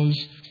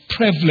was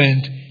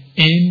prevalent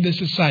in the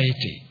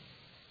society.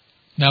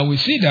 Now we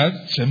see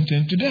that same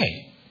thing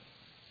today.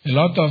 A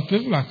lot of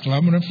people are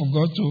clamoring for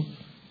God to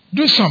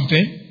do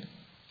something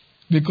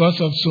because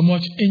of so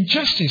much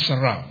injustice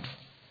around.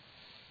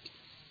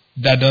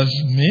 That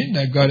doesn't mean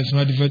that God is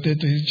not devoted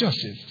to his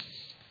justice.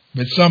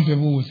 But some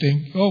people will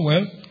think, oh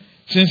well,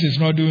 since he's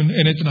not doing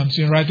anything I'm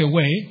seeing right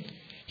away,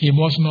 he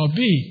must not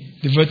be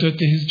devoted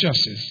to his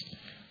justice.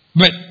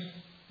 But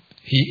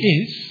he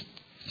is.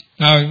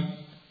 Now,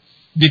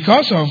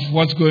 because of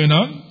what's going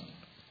on,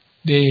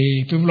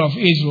 the people of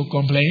Israel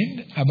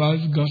complained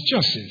about God's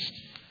justice.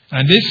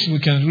 And this we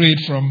can read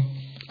from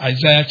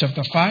Isaiah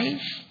chapter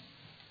 5,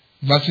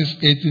 verses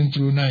 18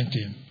 through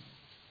 19.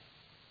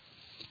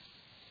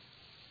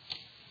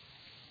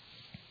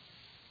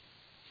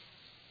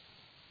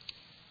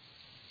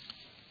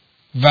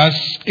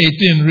 Verse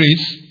 18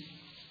 reads,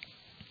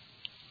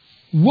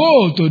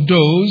 "Woe to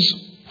those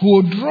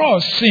who draw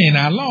sin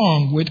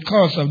along with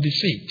cause of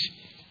deceit."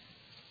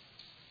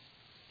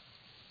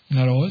 In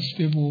other words,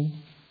 people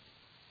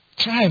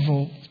thrive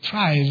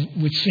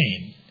with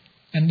sin,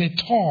 and they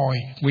toy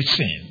with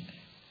sin.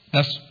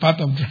 That's part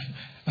of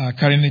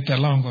carrying it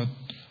along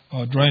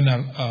or drawing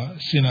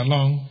sin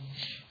along.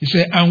 He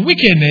said, "And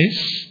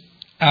wickedness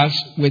as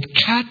with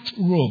cat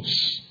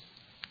ropes.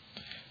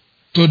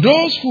 To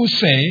those who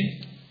say,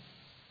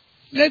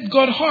 'Let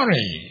God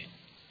hurry.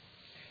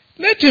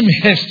 Let him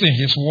hasten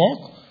his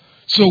work,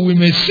 so we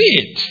may see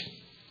it.'"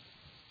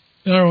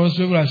 In other words,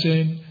 people are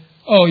saying,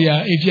 "Oh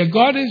yeah, if your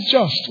God is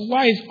just,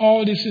 why is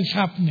all this is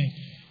happening?"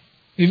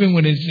 Even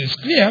when it's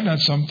clear that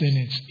something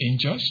is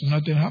unjust,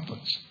 nothing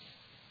happens.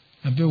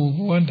 And people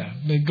wonder,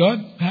 but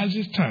God has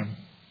his time.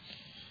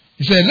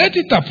 He said, "Let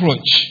it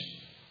approach.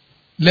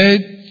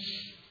 Let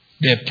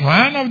the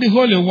plan of the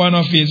Holy One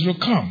of Israel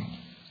come,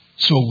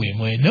 so we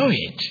may know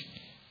it."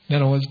 In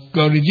other words,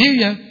 God reveal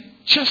your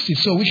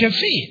justice so we can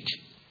see it.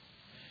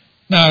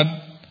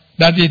 Now,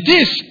 that it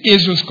is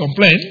Israel's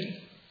complaint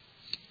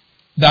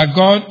that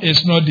God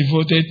is not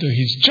devoted to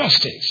his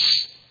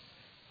justice,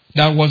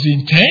 that was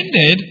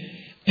intended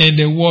in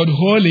the word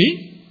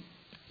holy,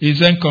 is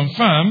then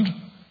confirmed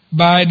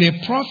by the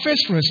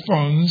prophet's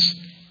response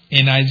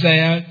in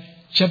Isaiah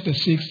chapter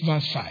 6,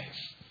 verse 5.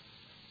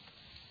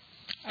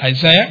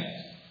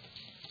 Isaiah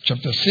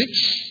chapter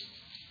 6,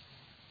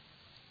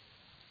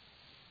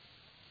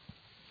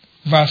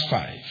 verse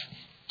 5.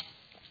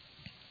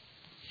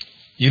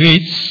 He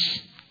reads,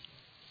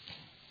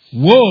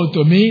 "Woe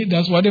to me,"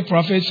 that's what the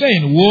prophet is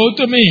saying. "Woe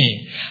to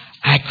me,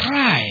 I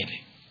cried.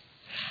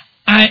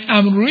 I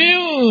am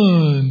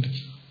ruined,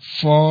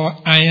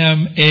 for I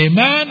am a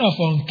man of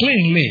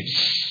unclean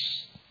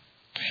lips,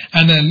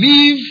 and I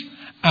live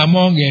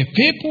among a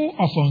people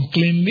of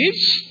unclean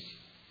lips,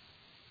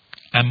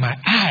 and my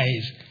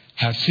eyes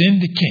have seen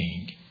the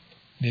King,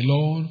 the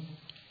Lord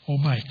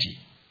Almighty."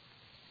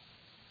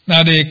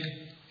 Now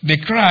the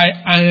cry,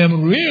 "I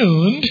am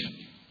ruined,"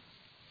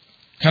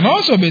 can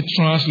also be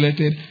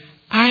translated,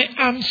 "I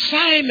am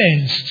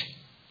silenced."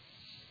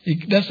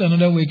 That's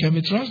another way it can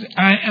be translated.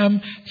 I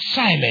am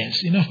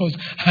silenced. In other words,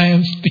 I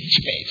am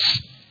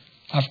speechless.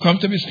 I've come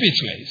to be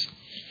speechless.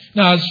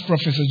 Now, as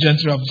Professor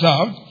Gentry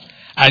observed,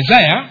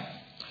 Isaiah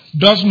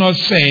does not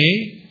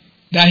say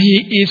that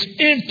he is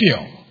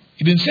impure.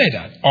 He didn't say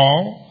that.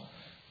 Or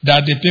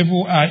that the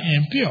people are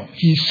impure.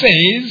 He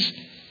says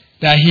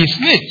that his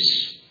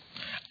lips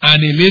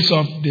and the lips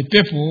of the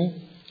people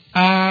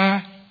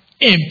are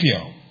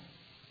impure.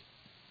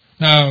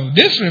 Now,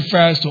 this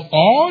refers to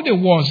all the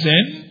words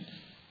then,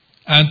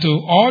 and to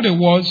all the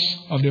words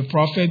of the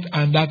prophet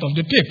and that of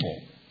the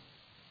people.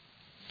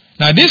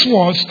 Now, these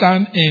words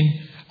stand in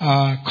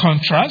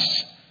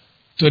contrast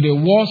to the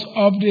words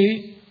of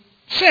the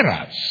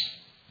seraphs.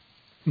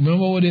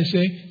 Remember what they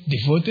say?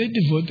 Devoted,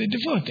 devoted,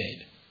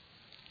 devoted.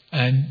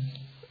 And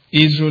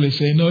Israel is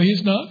saying, no,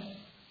 he's not.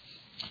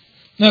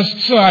 Now,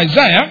 so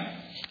Isaiah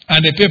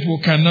and the people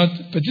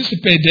cannot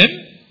participate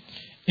then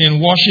in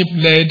worship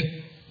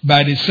led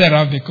by the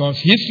seraph, because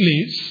his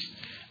lips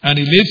and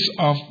the lips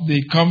of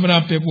the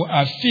covenant people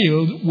are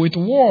filled with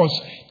words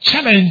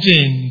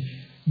challenging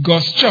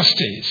God's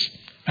justice,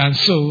 and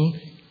so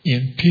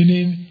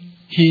impugning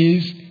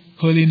his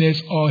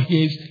holiness or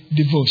his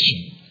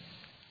devotion.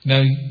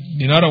 Now,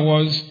 in other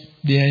words,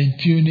 they are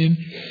impugning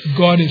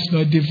God is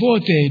not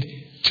devoted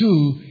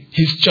to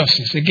his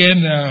justice.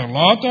 Again, there are a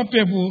lot of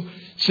people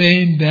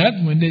saying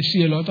that when they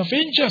see a lot of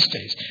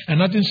injustice and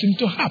nothing seems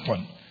to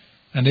happen.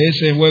 And they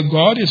say, well,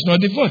 God is not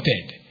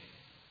devoted.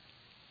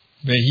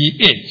 But he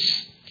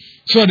is.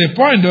 So the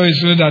point, though,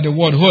 is that the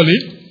word holy,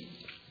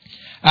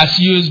 as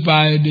used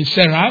by the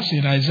seraphs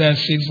in Isaiah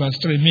 6 verse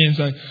 3, means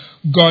that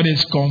God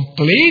is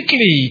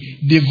completely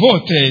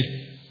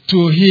devoted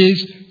to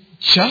his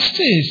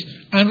justice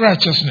and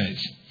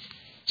righteousness.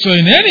 So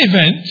in any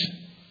event,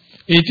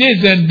 it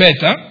is then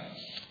better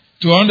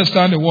to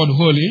understand the word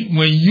holy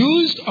when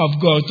used of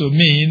God to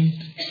mean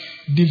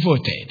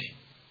devoted.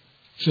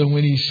 So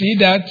when you see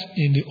that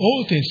in the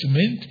Old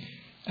Testament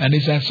and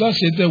it's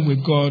associated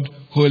with God,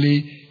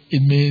 holy,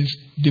 it means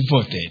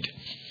devoted.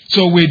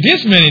 So with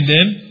this meaning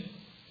then,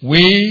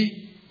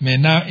 we may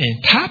now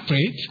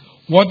interpret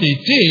what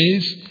it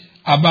is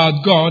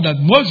about God that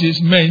Moses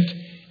meant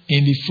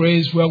in the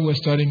phrase where we're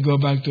studying. Go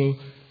back to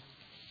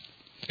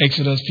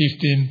Exodus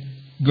 15,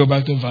 go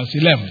back to verse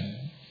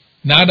 11.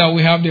 Now that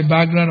we have the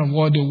background of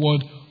what the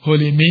word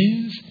holy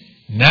means,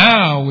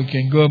 now we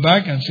can go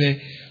back and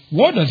say,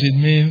 what does it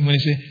mean when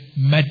it says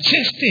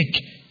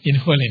majestic in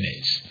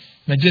holiness.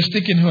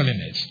 Majestic in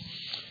holiness.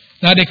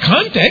 Now the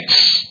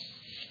context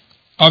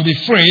of the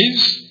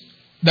phrase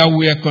that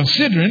we are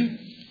considering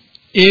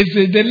is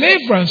the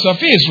deliverance of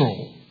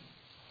Israel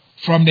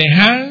from the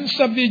hands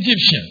of the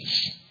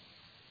Egyptians.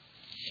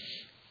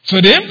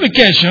 So the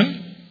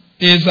implication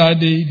is that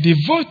the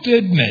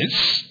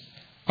devotedness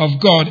of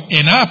God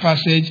in our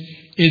passage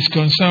is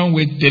concerned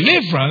with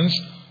deliverance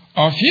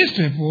of his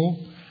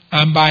people,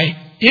 and by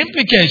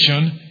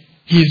implication,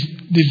 his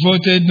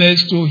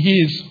devotedness to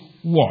his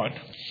word.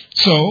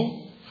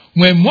 So,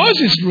 when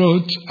Moses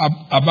wrote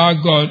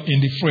about God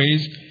in the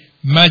phrase,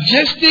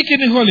 majestic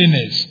in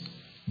holiness,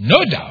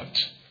 no doubt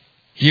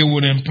he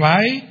would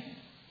imply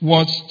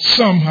what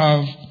some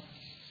have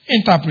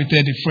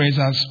interpreted the phrase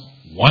as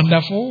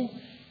wonderful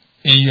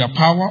in your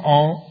power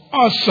or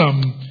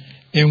awesome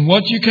in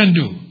what you can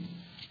do.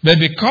 But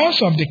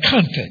because of the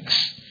context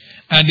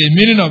and the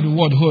meaning of the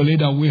word holy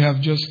that we have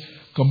just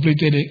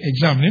completed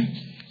examining,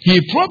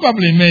 he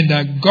probably meant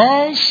that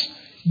God's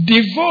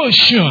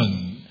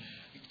devotion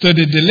to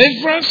the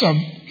deliverance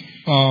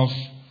of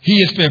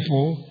his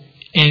people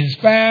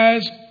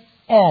inspires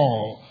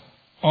awe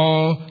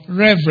or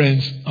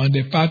reverence on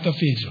the part of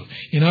Israel.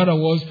 In other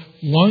words,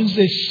 once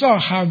they saw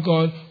how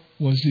God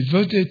was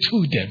devoted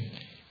to them,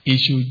 it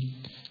should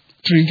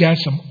trigger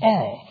some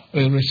awe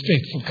or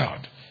respect for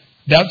God.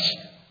 That's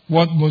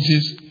what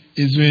Moses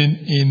is doing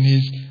in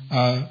his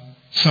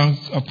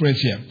songs of praise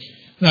here.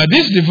 Now,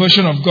 this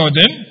devotion of God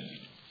then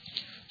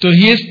to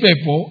his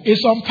people is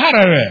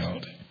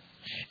unparalleled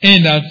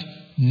in that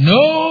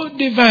no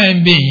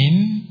divine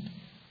being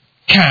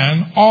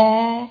can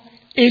or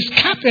is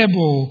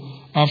capable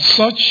of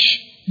such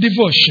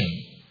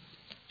devotion.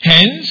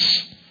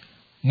 Hence,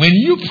 when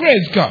you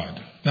praise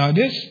God, now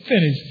this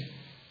thing is,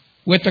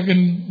 we're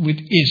talking with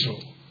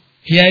Israel.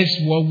 Here is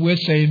what we're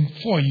saying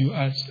for you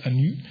as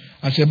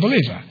a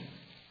believer.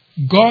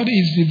 God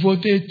is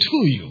devoted to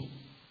you.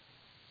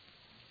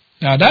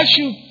 Now that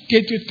should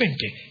get you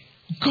thinking.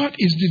 God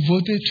is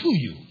devoted to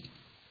you.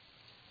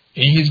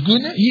 In his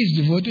goodness, he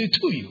is devoted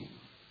to you.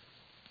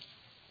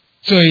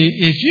 So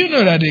if you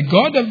know that the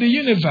God of the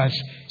universe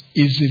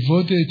is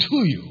devoted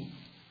to you,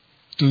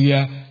 to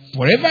your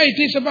whatever it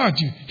is about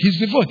you, he's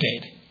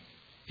devoted.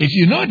 If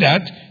you know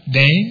that,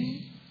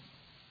 then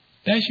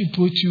that should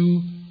put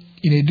you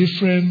in a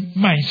different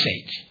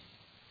mindset.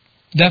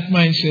 That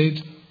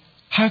mindset,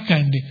 how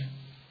can the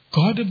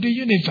God of the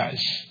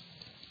universe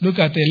look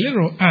at a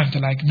little ant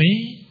like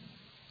me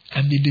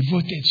and be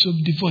devoted, so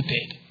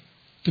devoted,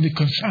 to be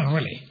concerned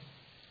really?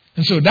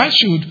 And so that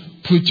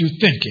should put you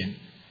thinking.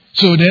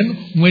 So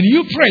then, when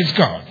you praise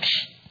God,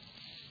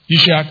 you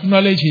should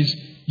acknowledge his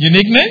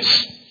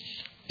uniqueness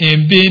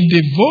in being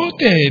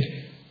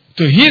devoted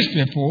to his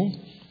people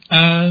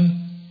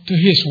and to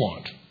his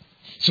word.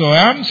 So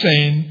I'm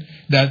saying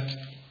that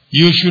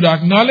you should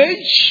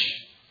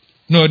acknowledge,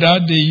 no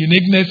doubt, the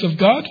uniqueness of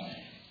God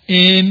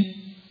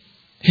in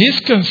his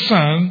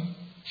concern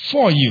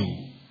for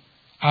you,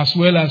 as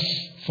well as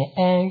for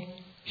all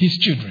his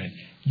children.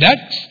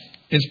 That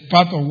is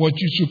part of what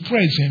you should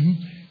praise him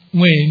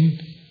when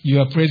you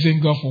are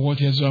praising God for what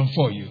he has done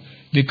for you.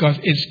 Because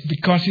it's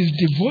because he's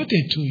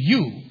devoted to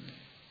you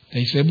that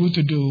he's able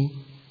to do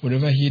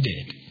whatever he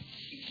did.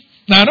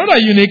 Now, another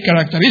unique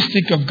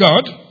characteristic of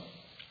God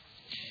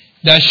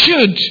that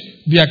should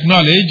be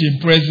acknowledged in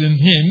praising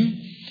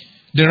him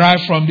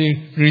derived from the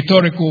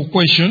rhetorical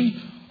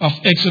question of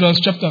Exodus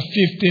chapter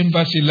 15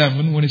 verse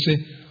 11, when it says,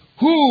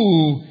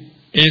 who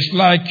is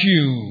like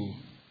you,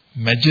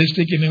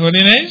 majestic in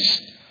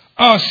holiness,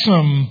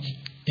 awesome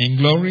in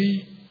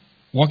glory,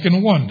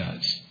 working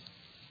wonders,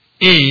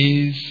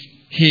 is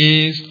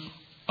his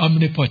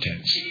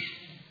omnipotence.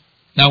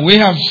 Now we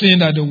have seen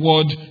that the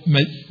word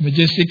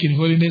majestic in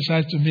holiness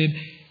has to mean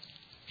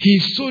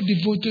he's so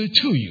devoted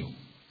to you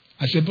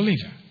as a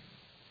believer.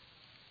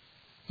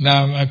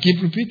 Now I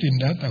keep repeating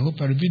that. I hope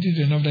I repeat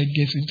it enough that it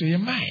gets into your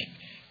mind.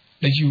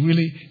 That you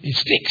really, it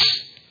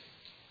sticks.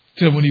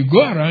 So when you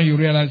go around, you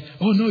realize,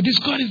 oh no, this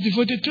God is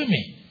devoted to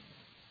me.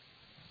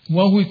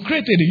 One who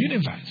created the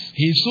universe.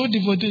 He is so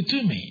devoted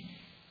to me.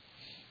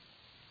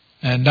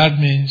 And that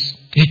means,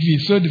 if he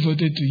is so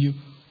devoted to you,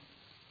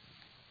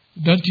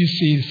 don't you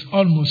see it's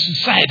almost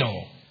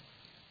suicidal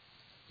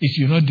if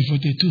you're not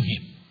devoted to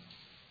him.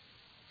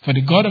 For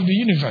the God of the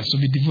universe to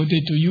be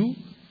devoted to you,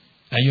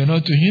 and you're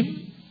not to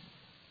him,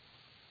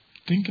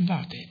 think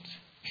about it.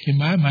 In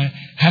my mind,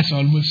 that's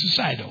almost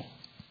suicidal.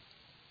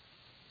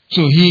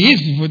 So he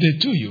is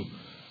devoted to you.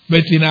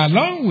 But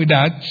along with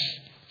that,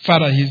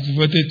 Father, he is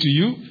devoted to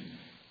you.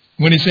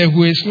 When he says,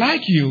 who is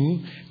like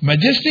you,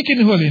 majestic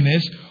in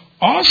holiness,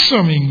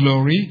 awesome in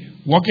glory,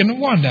 working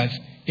wonders,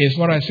 is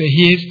what I say,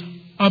 he is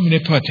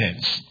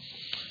omnipotent.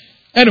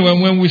 Anyway,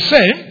 when we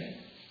say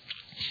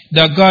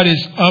that God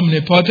is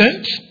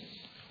omnipotent,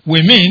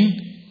 we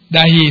mean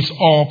that he is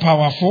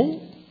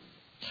all-powerful,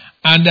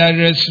 and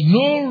there is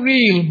no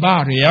real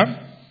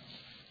barrier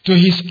to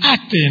his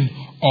acting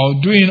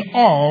or doing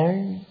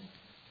all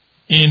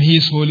in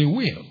his holy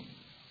will.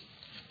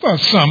 But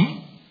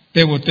some,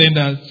 they would think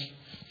that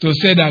to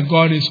say that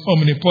God is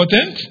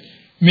omnipotent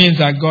means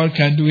that God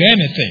can do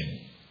anything.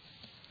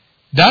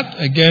 That,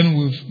 again,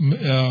 we've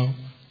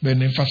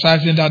been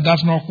emphasizing that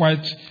that's not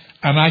quite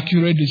an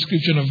accurate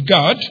description of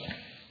God,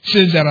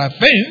 since there are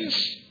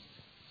things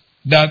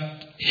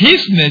that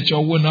his nature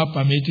will not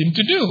permit him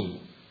to do.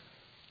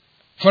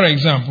 For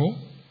example,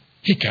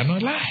 he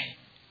cannot lie.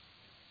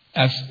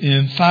 As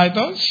in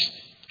Titus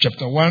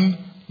chapter 1,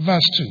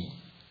 verse 2.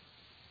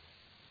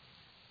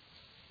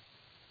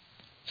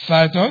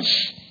 Titus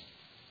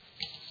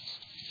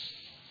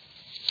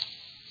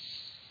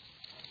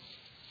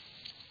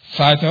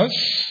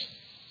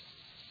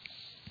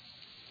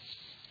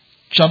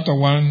chapter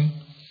 1,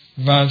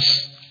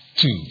 verse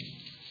 2.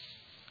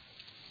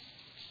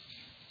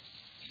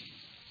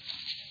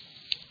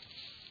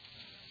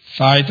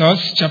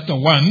 Titus chapter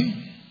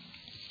 1,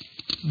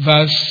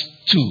 verse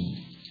 2.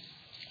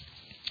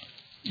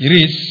 It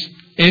is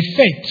a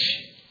faith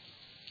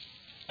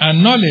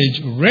and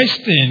knowledge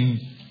resting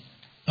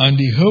on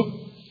the hope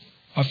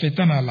of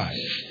eternal life,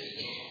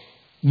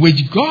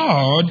 which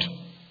God,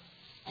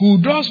 who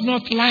does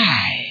not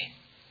lie,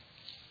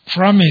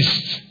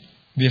 promised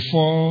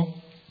before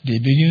the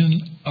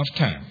beginning of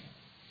time.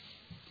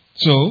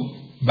 So,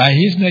 by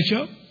his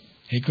nature,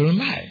 he couldn't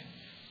lie.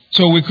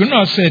 So we could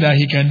not say that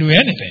he can do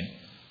anything.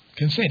 We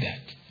can say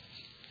that.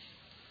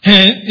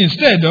 And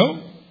instead,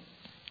 though,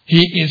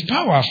 he is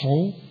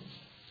powerful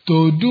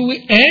to do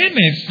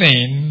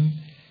anything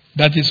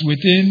that is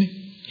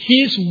within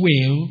his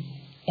will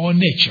or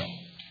nature.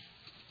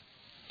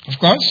 Of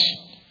course,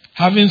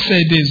 having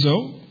said this,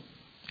 though,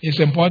 it's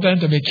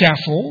important to be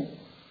careful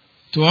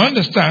to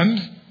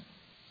understand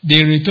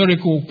the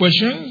rhetorical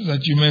questions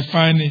that you may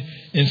find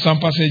in some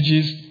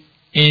passages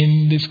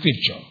in the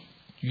scripture.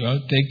 You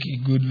have to take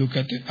a good look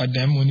at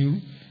them when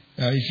you,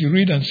 if you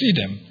read and see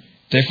them.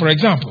 Take, for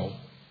example,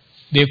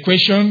 the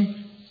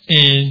question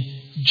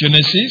in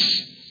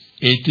Genesis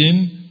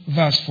 18,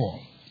 verse 4.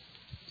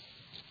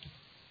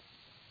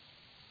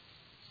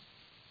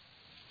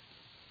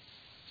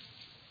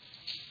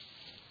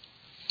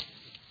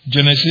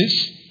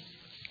 Genesis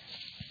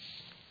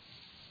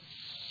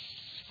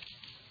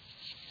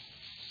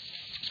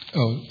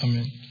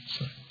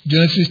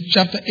Genesis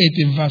chapter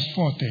 18, verse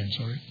 14,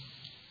 sorry.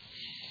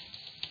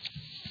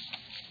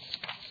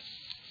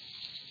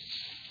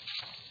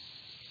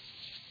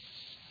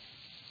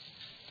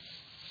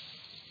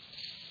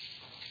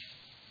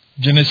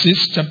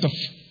 Genesis chapter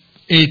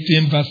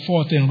 18, verse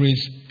 14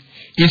 reads,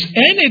 "Is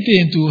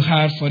anything too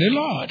hard for the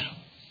Lord?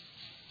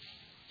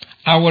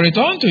 I will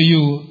return to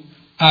you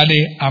at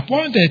the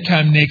appointed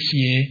time next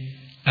year,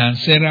 and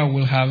Sarah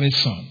will have a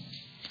son."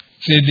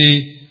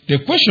 See, the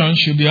question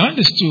should be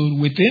understood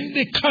within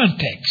the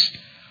context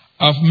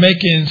of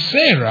making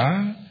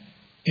Sarah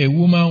a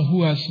woman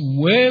who has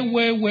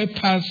way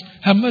past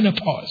her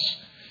menopause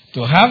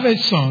to have a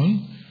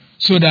son,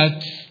 so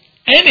that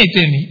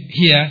anything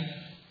here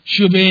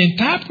should be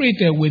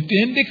interpreted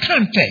within the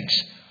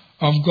context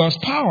of God's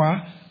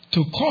power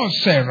to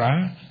cause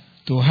Sarah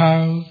to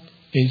have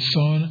a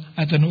son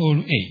at an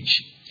old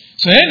age.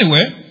 So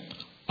anyway,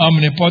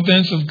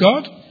 omnipotence of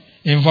God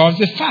involves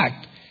the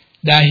fact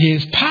that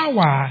his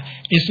power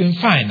is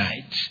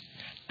infinite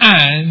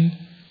and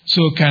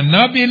so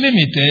cannot be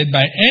limited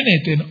by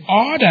anything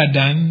other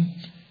than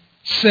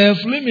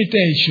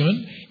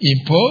self-limitation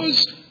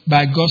imposed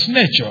by God's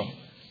nature,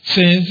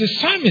 since the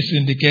psalmist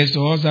indicates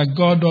to us that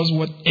God does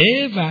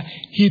whatever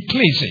he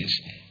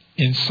pleases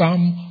in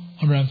Psalm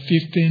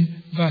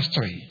 115, verse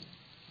 3.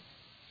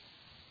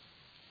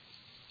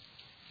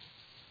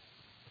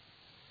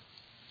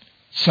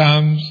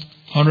 Psalms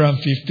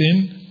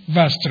 115,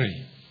 verse 3.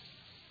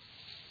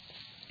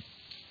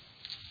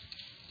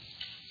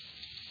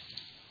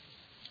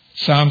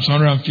 Psalms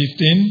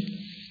 115,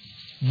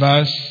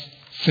 verse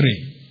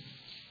 3.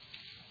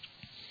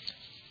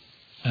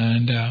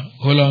 And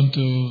hold on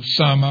to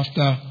Psalm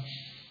after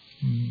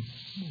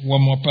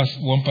one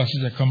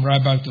passage. I come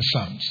right back to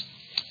Psalms.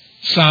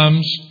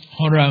 Psalms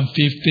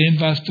 115,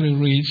 verse 3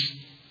 reads,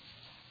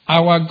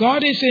 "Our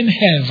God is in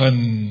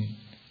heaven.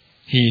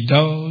 He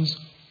does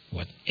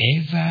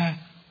whatever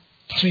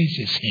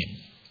pleases him."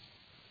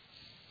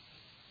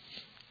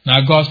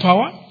 Now God's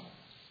power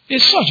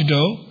is such,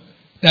 though,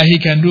 that he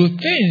can do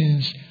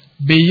things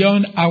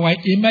beyond our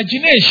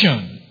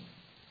imagination,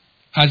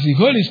 as the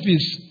Holy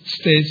Spirit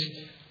states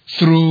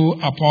through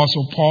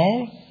Apostle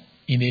Paul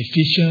in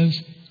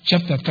Ephesians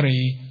chapter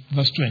 3,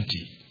 verse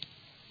 20.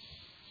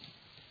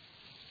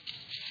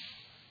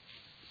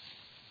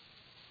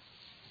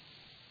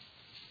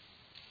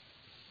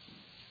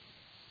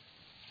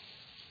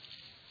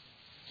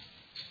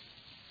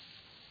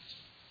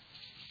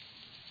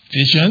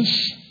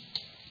 Ephesians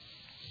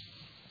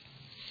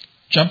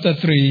chapter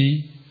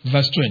 3,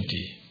 verse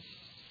 20.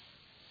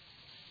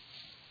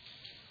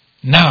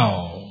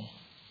 "Now,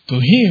 to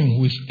him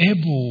who is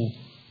able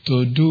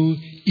to do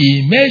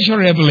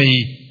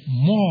immeasurably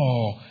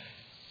more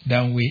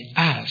than we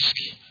ask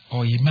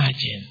or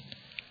imagine,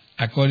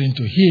 according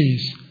to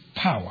his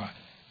power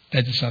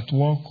that is at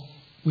work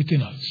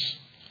within us."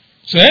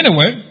 So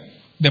anyway,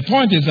 The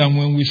point is that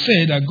when we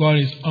say that God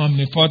is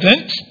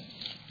omnipotent,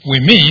 we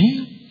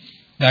mean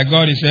that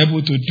God is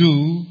able to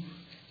do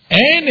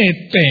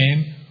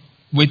anything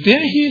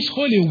within His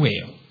holy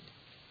will.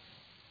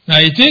 Now,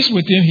 it is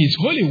within His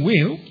holy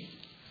will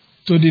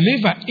to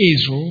deliver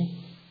Israel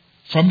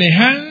from the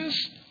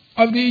hands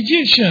of the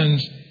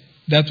Egyptians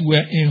that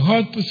were in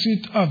hot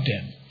pursuit of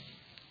them.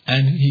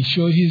 And He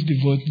showed His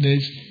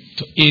devotedness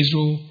to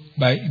Israel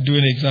by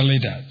doing exactly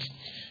that.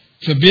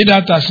 So be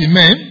that as it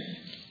may,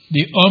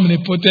 the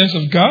omnipotence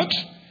of God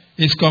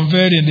is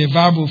conveyed in the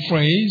verbal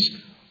phrase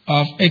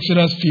of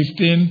Exodus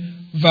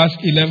 15, verse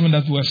 11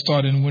 that we're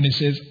studying when it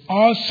says,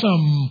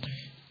 awesome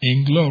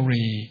in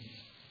glory,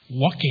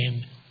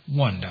 working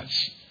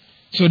wonders.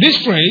 So this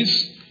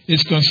phrase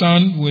is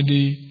concerned with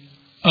the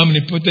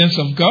omnipotence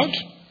of God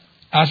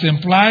as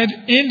implied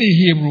in the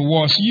Hebrew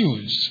words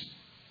used.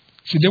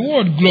 See, the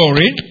word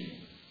glory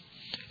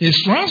is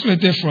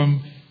translated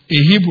from a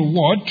Hebrew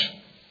word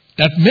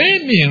that may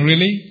mean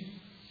really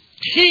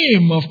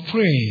hymn of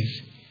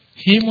praise,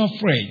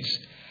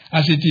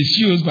 as it is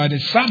used by the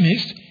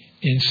psalmist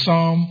in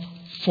Psalm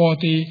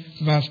 40,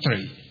 verse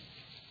 3.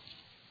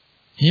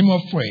 Hymn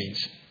of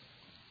praise.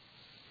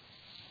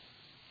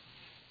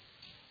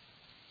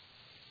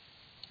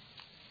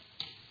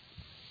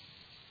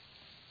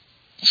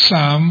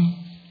 Psalm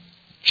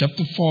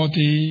chapter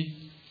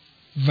 40,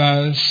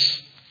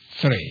 verse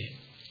 3.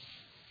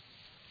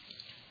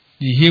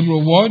 The Hebrew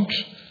word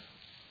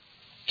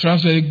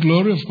translated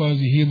glory, of course,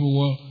 the Hebrew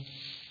word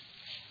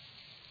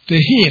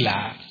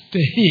Tehillah.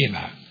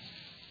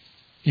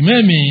 It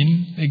may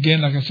mean,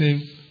 again, like I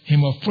said,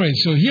 hymn of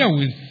praise. So here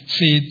we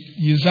say it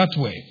used that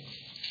way.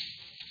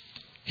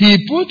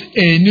 He put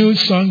a new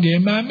song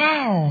in my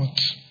mouth.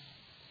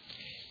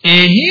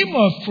 A hymn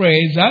of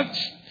praise,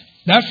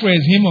 that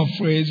phrase, hymn of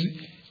praise,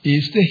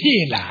 is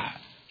Tehillah,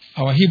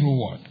 our Hebrew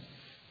word.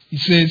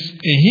 It says,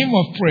 a hymn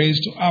of praise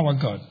to our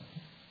God.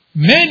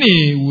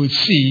 Many will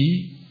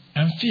see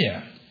and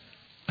fear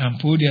and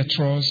put their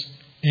trust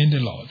in the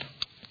Lord.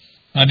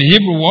 Now, the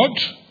Hebrew word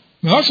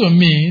may also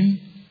mean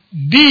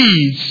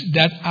deeds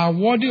that are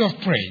worthy of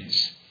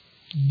praise.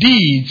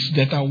 Deeds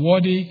that are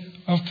worthy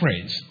of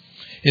praise.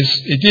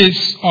 It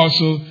is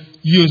also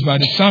used by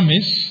the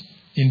psalmist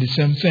in the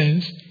same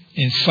sense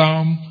in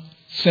Psalm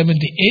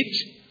 78,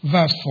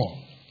 verse 4.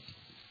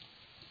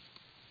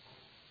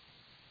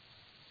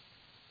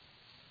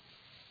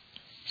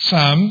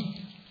 Psalm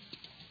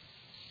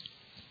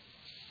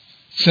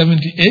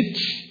 78,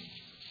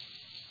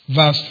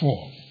 verse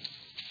 4.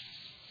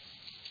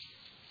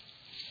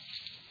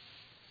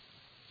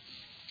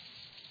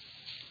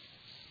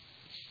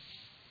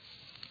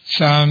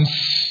 Psalm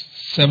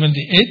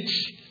 78,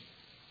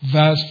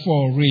 verse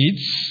 4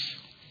 reads,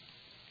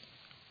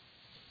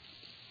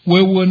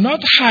 we will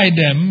not hide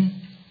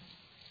them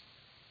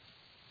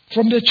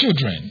from the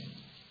children.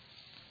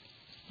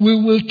 We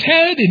will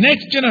tell the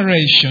next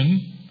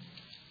generation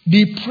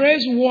the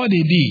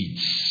praiseworthy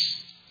deeds.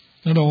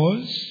 In other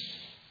words,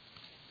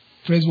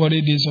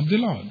 praiseworthy deeds of the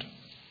Lord.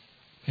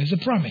 It's a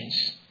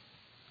promise.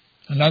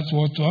 And that's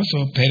what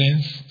also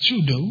parents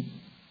should do.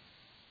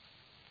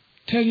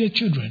 Tell your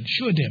children,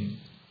 show them,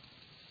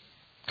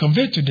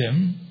 convey to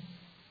them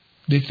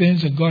the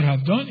things that God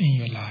has done in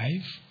your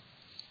life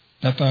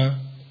that are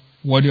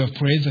worthy of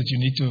praise that you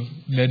need to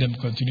let them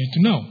continue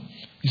to know.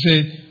 He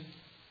said,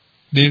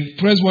 the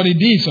praiseworthy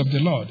deeds of the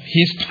Lord,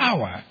 His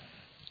power,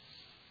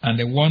 and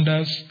the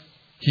wonders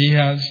He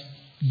has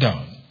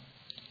done.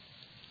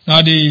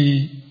 Now,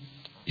 the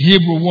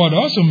Hebrew word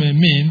also may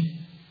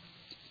mean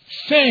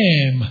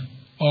fame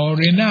or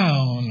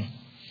renown,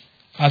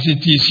 as it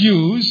is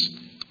used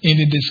in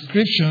the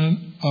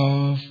description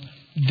of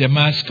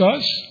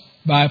Damascus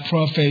by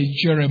prophet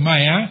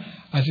Jeremiah,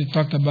 as he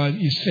talked about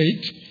his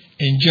fate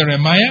in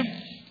Jeremiah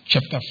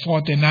chapter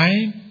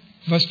 49,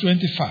 verse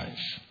 25.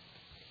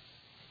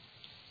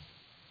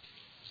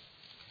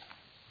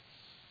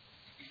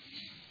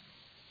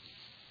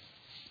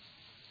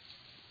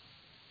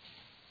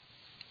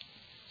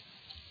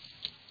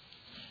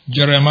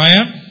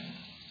 Jeremiah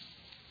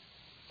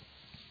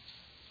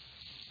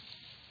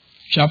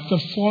chapter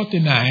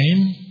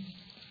 49,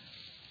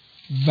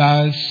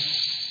 verse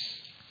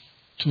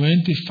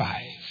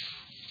 25.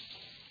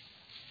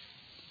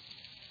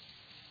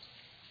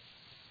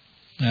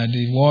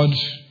 The word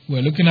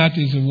we're looking at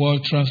is the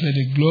word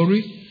translated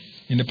glory.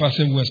 In the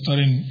passage we're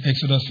studying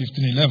Exodus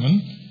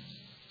 15:11.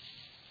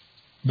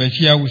 But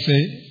here we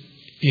say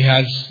it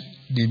has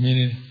the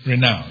meaning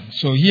renown.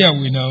 So here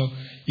we know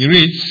it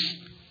reads,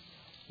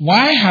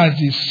 why has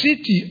the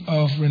city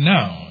of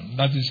renown,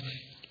 that is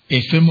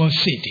a famous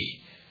city,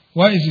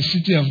 why is the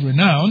city of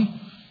renown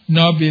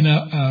not been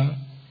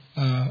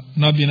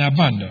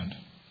abandoned?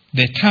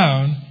 The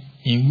town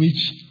in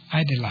which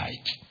I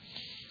delight.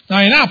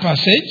 Now, in our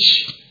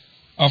passage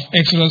of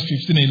Exodus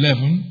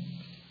 15:11,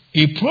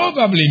 it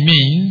probably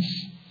means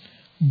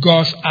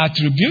God's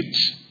attribute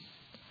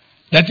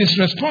that is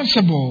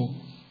responsible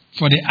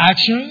for the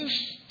actions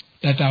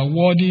that are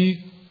worthy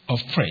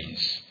of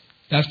praise.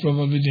 That's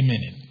probably the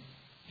meaning,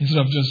 instead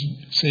of just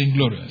saying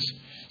glorious.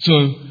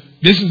 So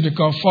this is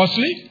because,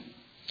 firstly,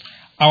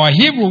 our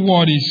Hebrew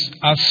word is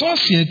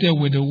associated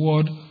with the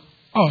word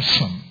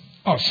awesome.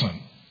 Awesome.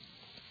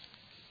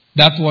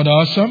 That word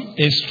awesome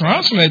is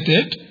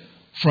translated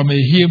from a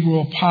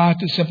Hebrew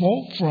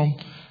participle,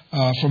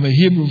 from a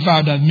Hebrew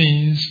verb that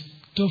means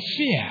to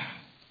fear.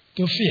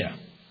 To fear.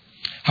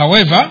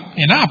 However,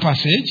 in our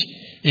passage,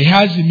 it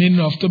has the meaning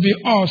of to be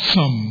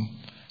awesome.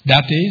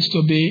 That is,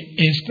 to be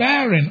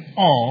inspiring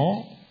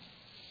awe,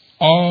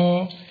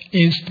 or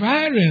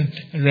inspiring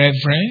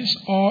reverence,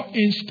 or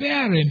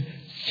inspiring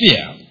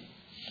fear.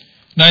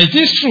 Now, it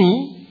is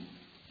true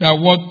that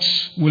what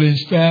will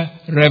inspire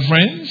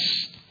reverence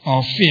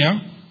or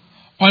fear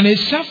on a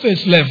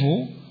surface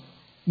level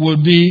will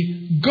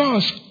be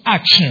God's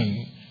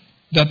action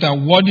that are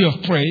worthy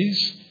of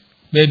praise,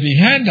 but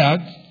behind that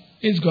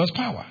is God's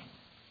power.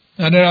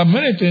 Now, there are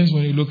many things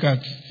when you look at,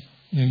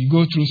 you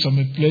go through some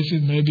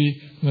places,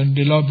 maybe when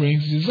the Lord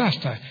brings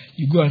disaster,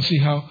 you go and see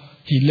how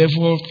He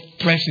levels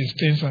places,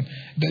 things, and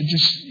that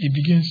just,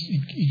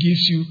 it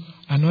gives you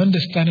an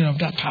understanding of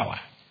that power.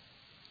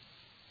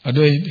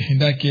 Although in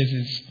that case,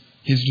 it's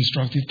His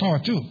destructive power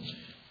too.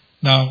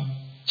 Now,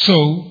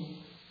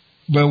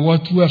 but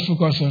what we are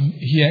focused on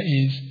here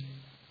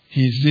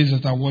is these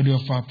that are worthy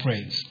of our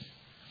praise.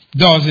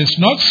 Thus, it's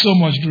not so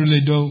much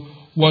really though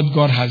what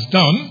God has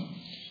done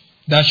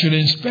that should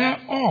inspire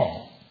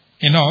awe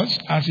in us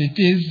as it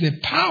is the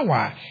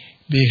power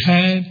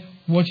behind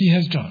what He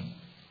has done.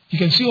 You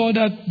can see all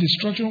that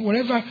destruction,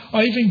 whatever,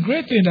 or even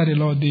great thing that the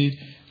Lord did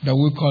that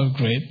we call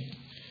great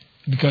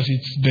because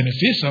it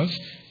benefits us.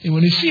 And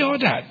when you see all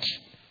that,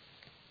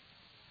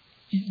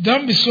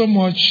 don't be so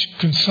much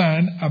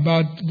concerned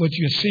about what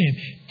you're seeing.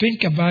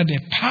 Think about the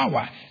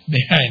power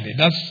behind it.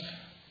 That's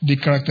the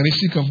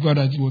characteristic of God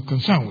that we're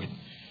concerned with.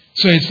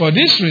 So it's for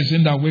this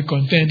reason that we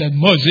contend that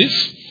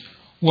Moses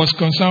was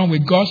concerned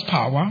with God's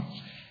power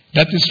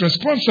that is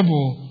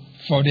responsible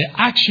for the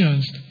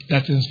actions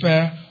that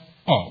inspire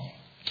awe.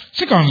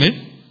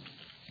 Secondly,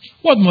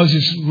 what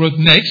Moses wrote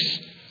next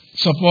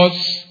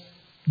supports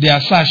the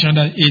assertion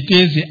that it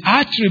is the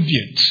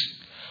attribute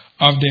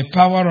of the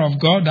power of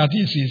God, that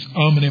is His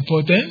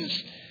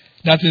omnipotence,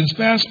 that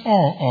inspires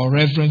awe or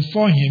reverence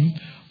for Him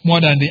more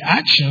than the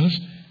actions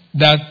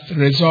that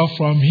result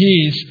from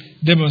His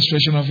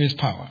demonstration of His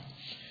power.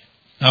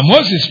 Now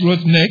Moses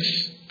wrote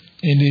next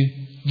in the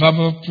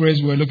verbal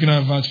phrase we're looking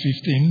at verse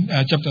 15,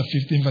 chapter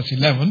 15, verse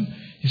 11.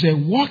 He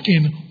said,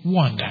 working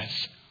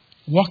wonders.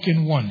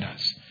 Working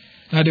wonders.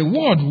 Now the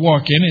word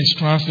working is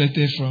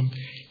translated from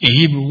a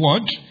Hebrew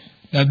word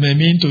that may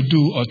mean to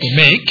do or to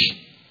make.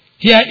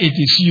 Here it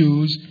is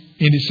used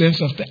in the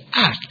sense of to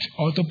act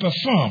or to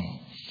perform.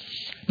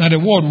 Now the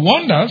word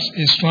wonders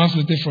is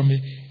translated from a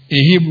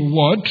Hebrew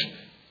word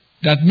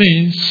that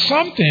means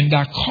something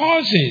that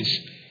causes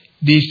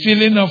the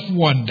feeling of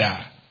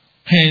wonder.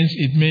 Hence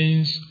it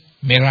means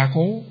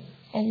miracle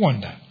or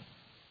wonder.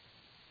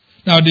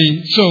 Now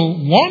so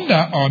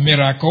wonder or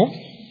miracle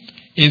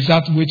is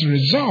that which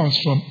results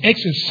from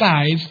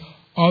exercise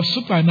of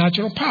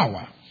supernatural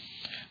power.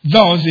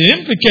 Thus the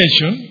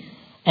implication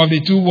of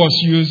the two words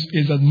used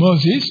is that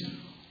Moses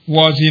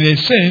was in a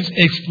sense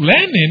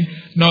explaining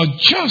not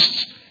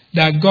just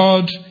that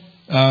God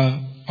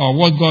or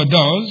what God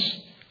does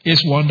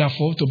is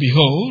wonderful to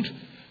behold,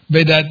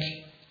 but that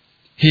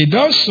He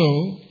does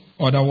so,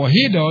 or that what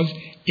He does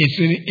is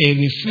a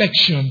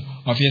reflection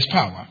of His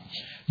power.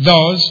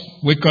 Thus,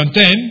 we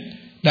contend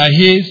that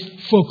His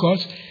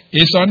focus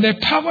is on the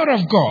power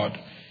of God.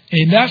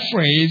 In that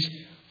phrase,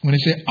 when He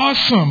says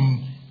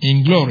awesome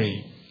in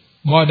glory,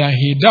 more than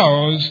He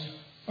does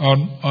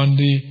on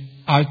the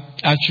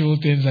actual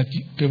things that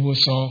people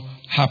saw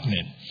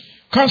happening.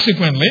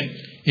 Consequently,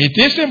 it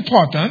is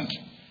important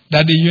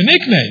that the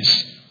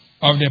uniqueness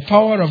of the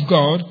power of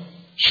God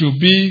should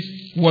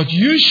be what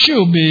you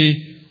should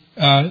be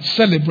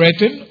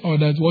celebrating, or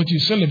that what you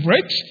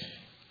celebrate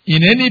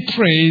in any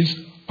praise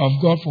of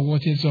God for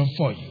what He has done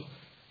for you.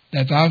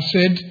 That I've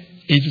said,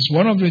 it is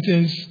one of the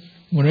things,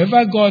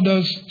 whenever God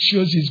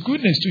shows His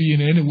goodness to you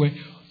in any way,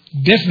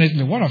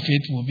 definitely one of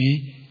it will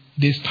be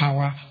this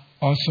power,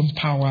 awesome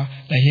power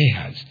that He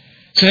has.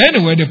 So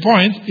anyway, the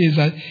point is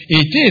that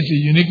it is the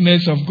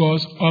uniqueness of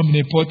God's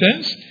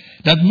omnipotence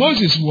that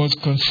Moses was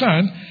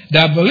concerned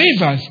that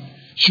believers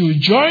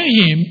should join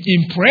him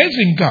in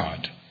praising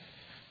God.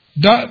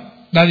 That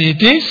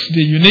it is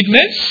the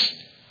uniqueness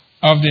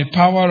of the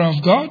power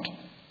of God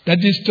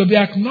that is to be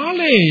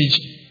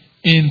acknowledged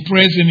in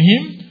praising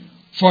Him,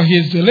 for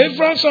His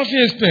deliverance of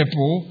His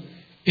people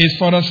is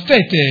further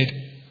stated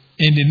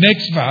in the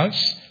next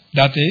verse,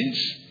 that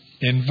is,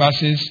 in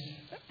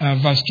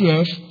verse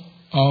 12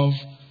 of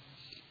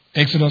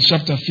Exodus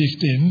chapter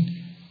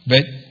 15,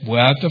 but we're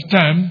out of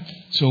time,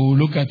 so we'll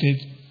look at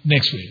it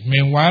next week.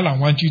 Meanwhile, I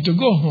want you to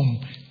go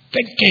home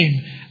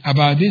thinking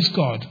about this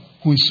God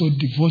who is so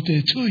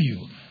devoted to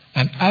you,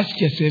 and ask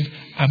yourself,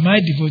 am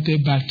I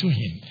devoted back to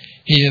Him?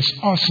 He is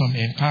awesome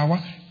in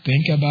power.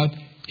 Think about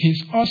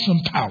His awesome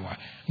power,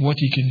 what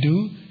He can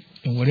do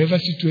in whatever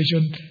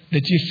situation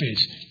that you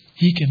face.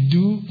 He can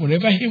do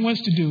whatever He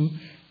wants to do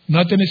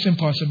Nothing is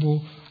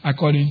impossible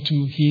according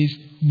to his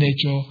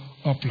nature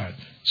or plan.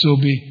 So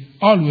be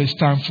always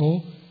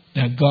thankful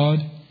that God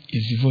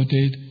is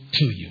devoted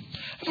to you.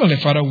 Heavenly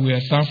Father, we are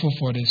thankful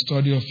for the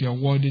study of your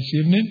word this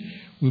evening.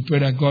 We pray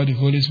that God, the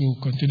Holy Spirit,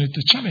 will continue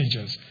to challenge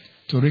us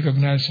to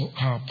recognize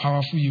how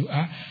powerful you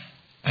are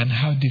and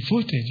how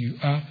devoted you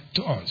are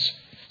to us,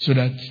 so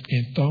that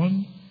in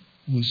turn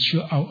we'll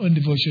show our own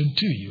devotion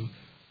to you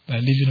by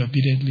living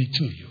obediently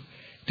to you.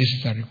 This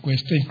is our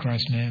request in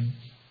Christ's name.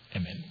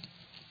 Amen.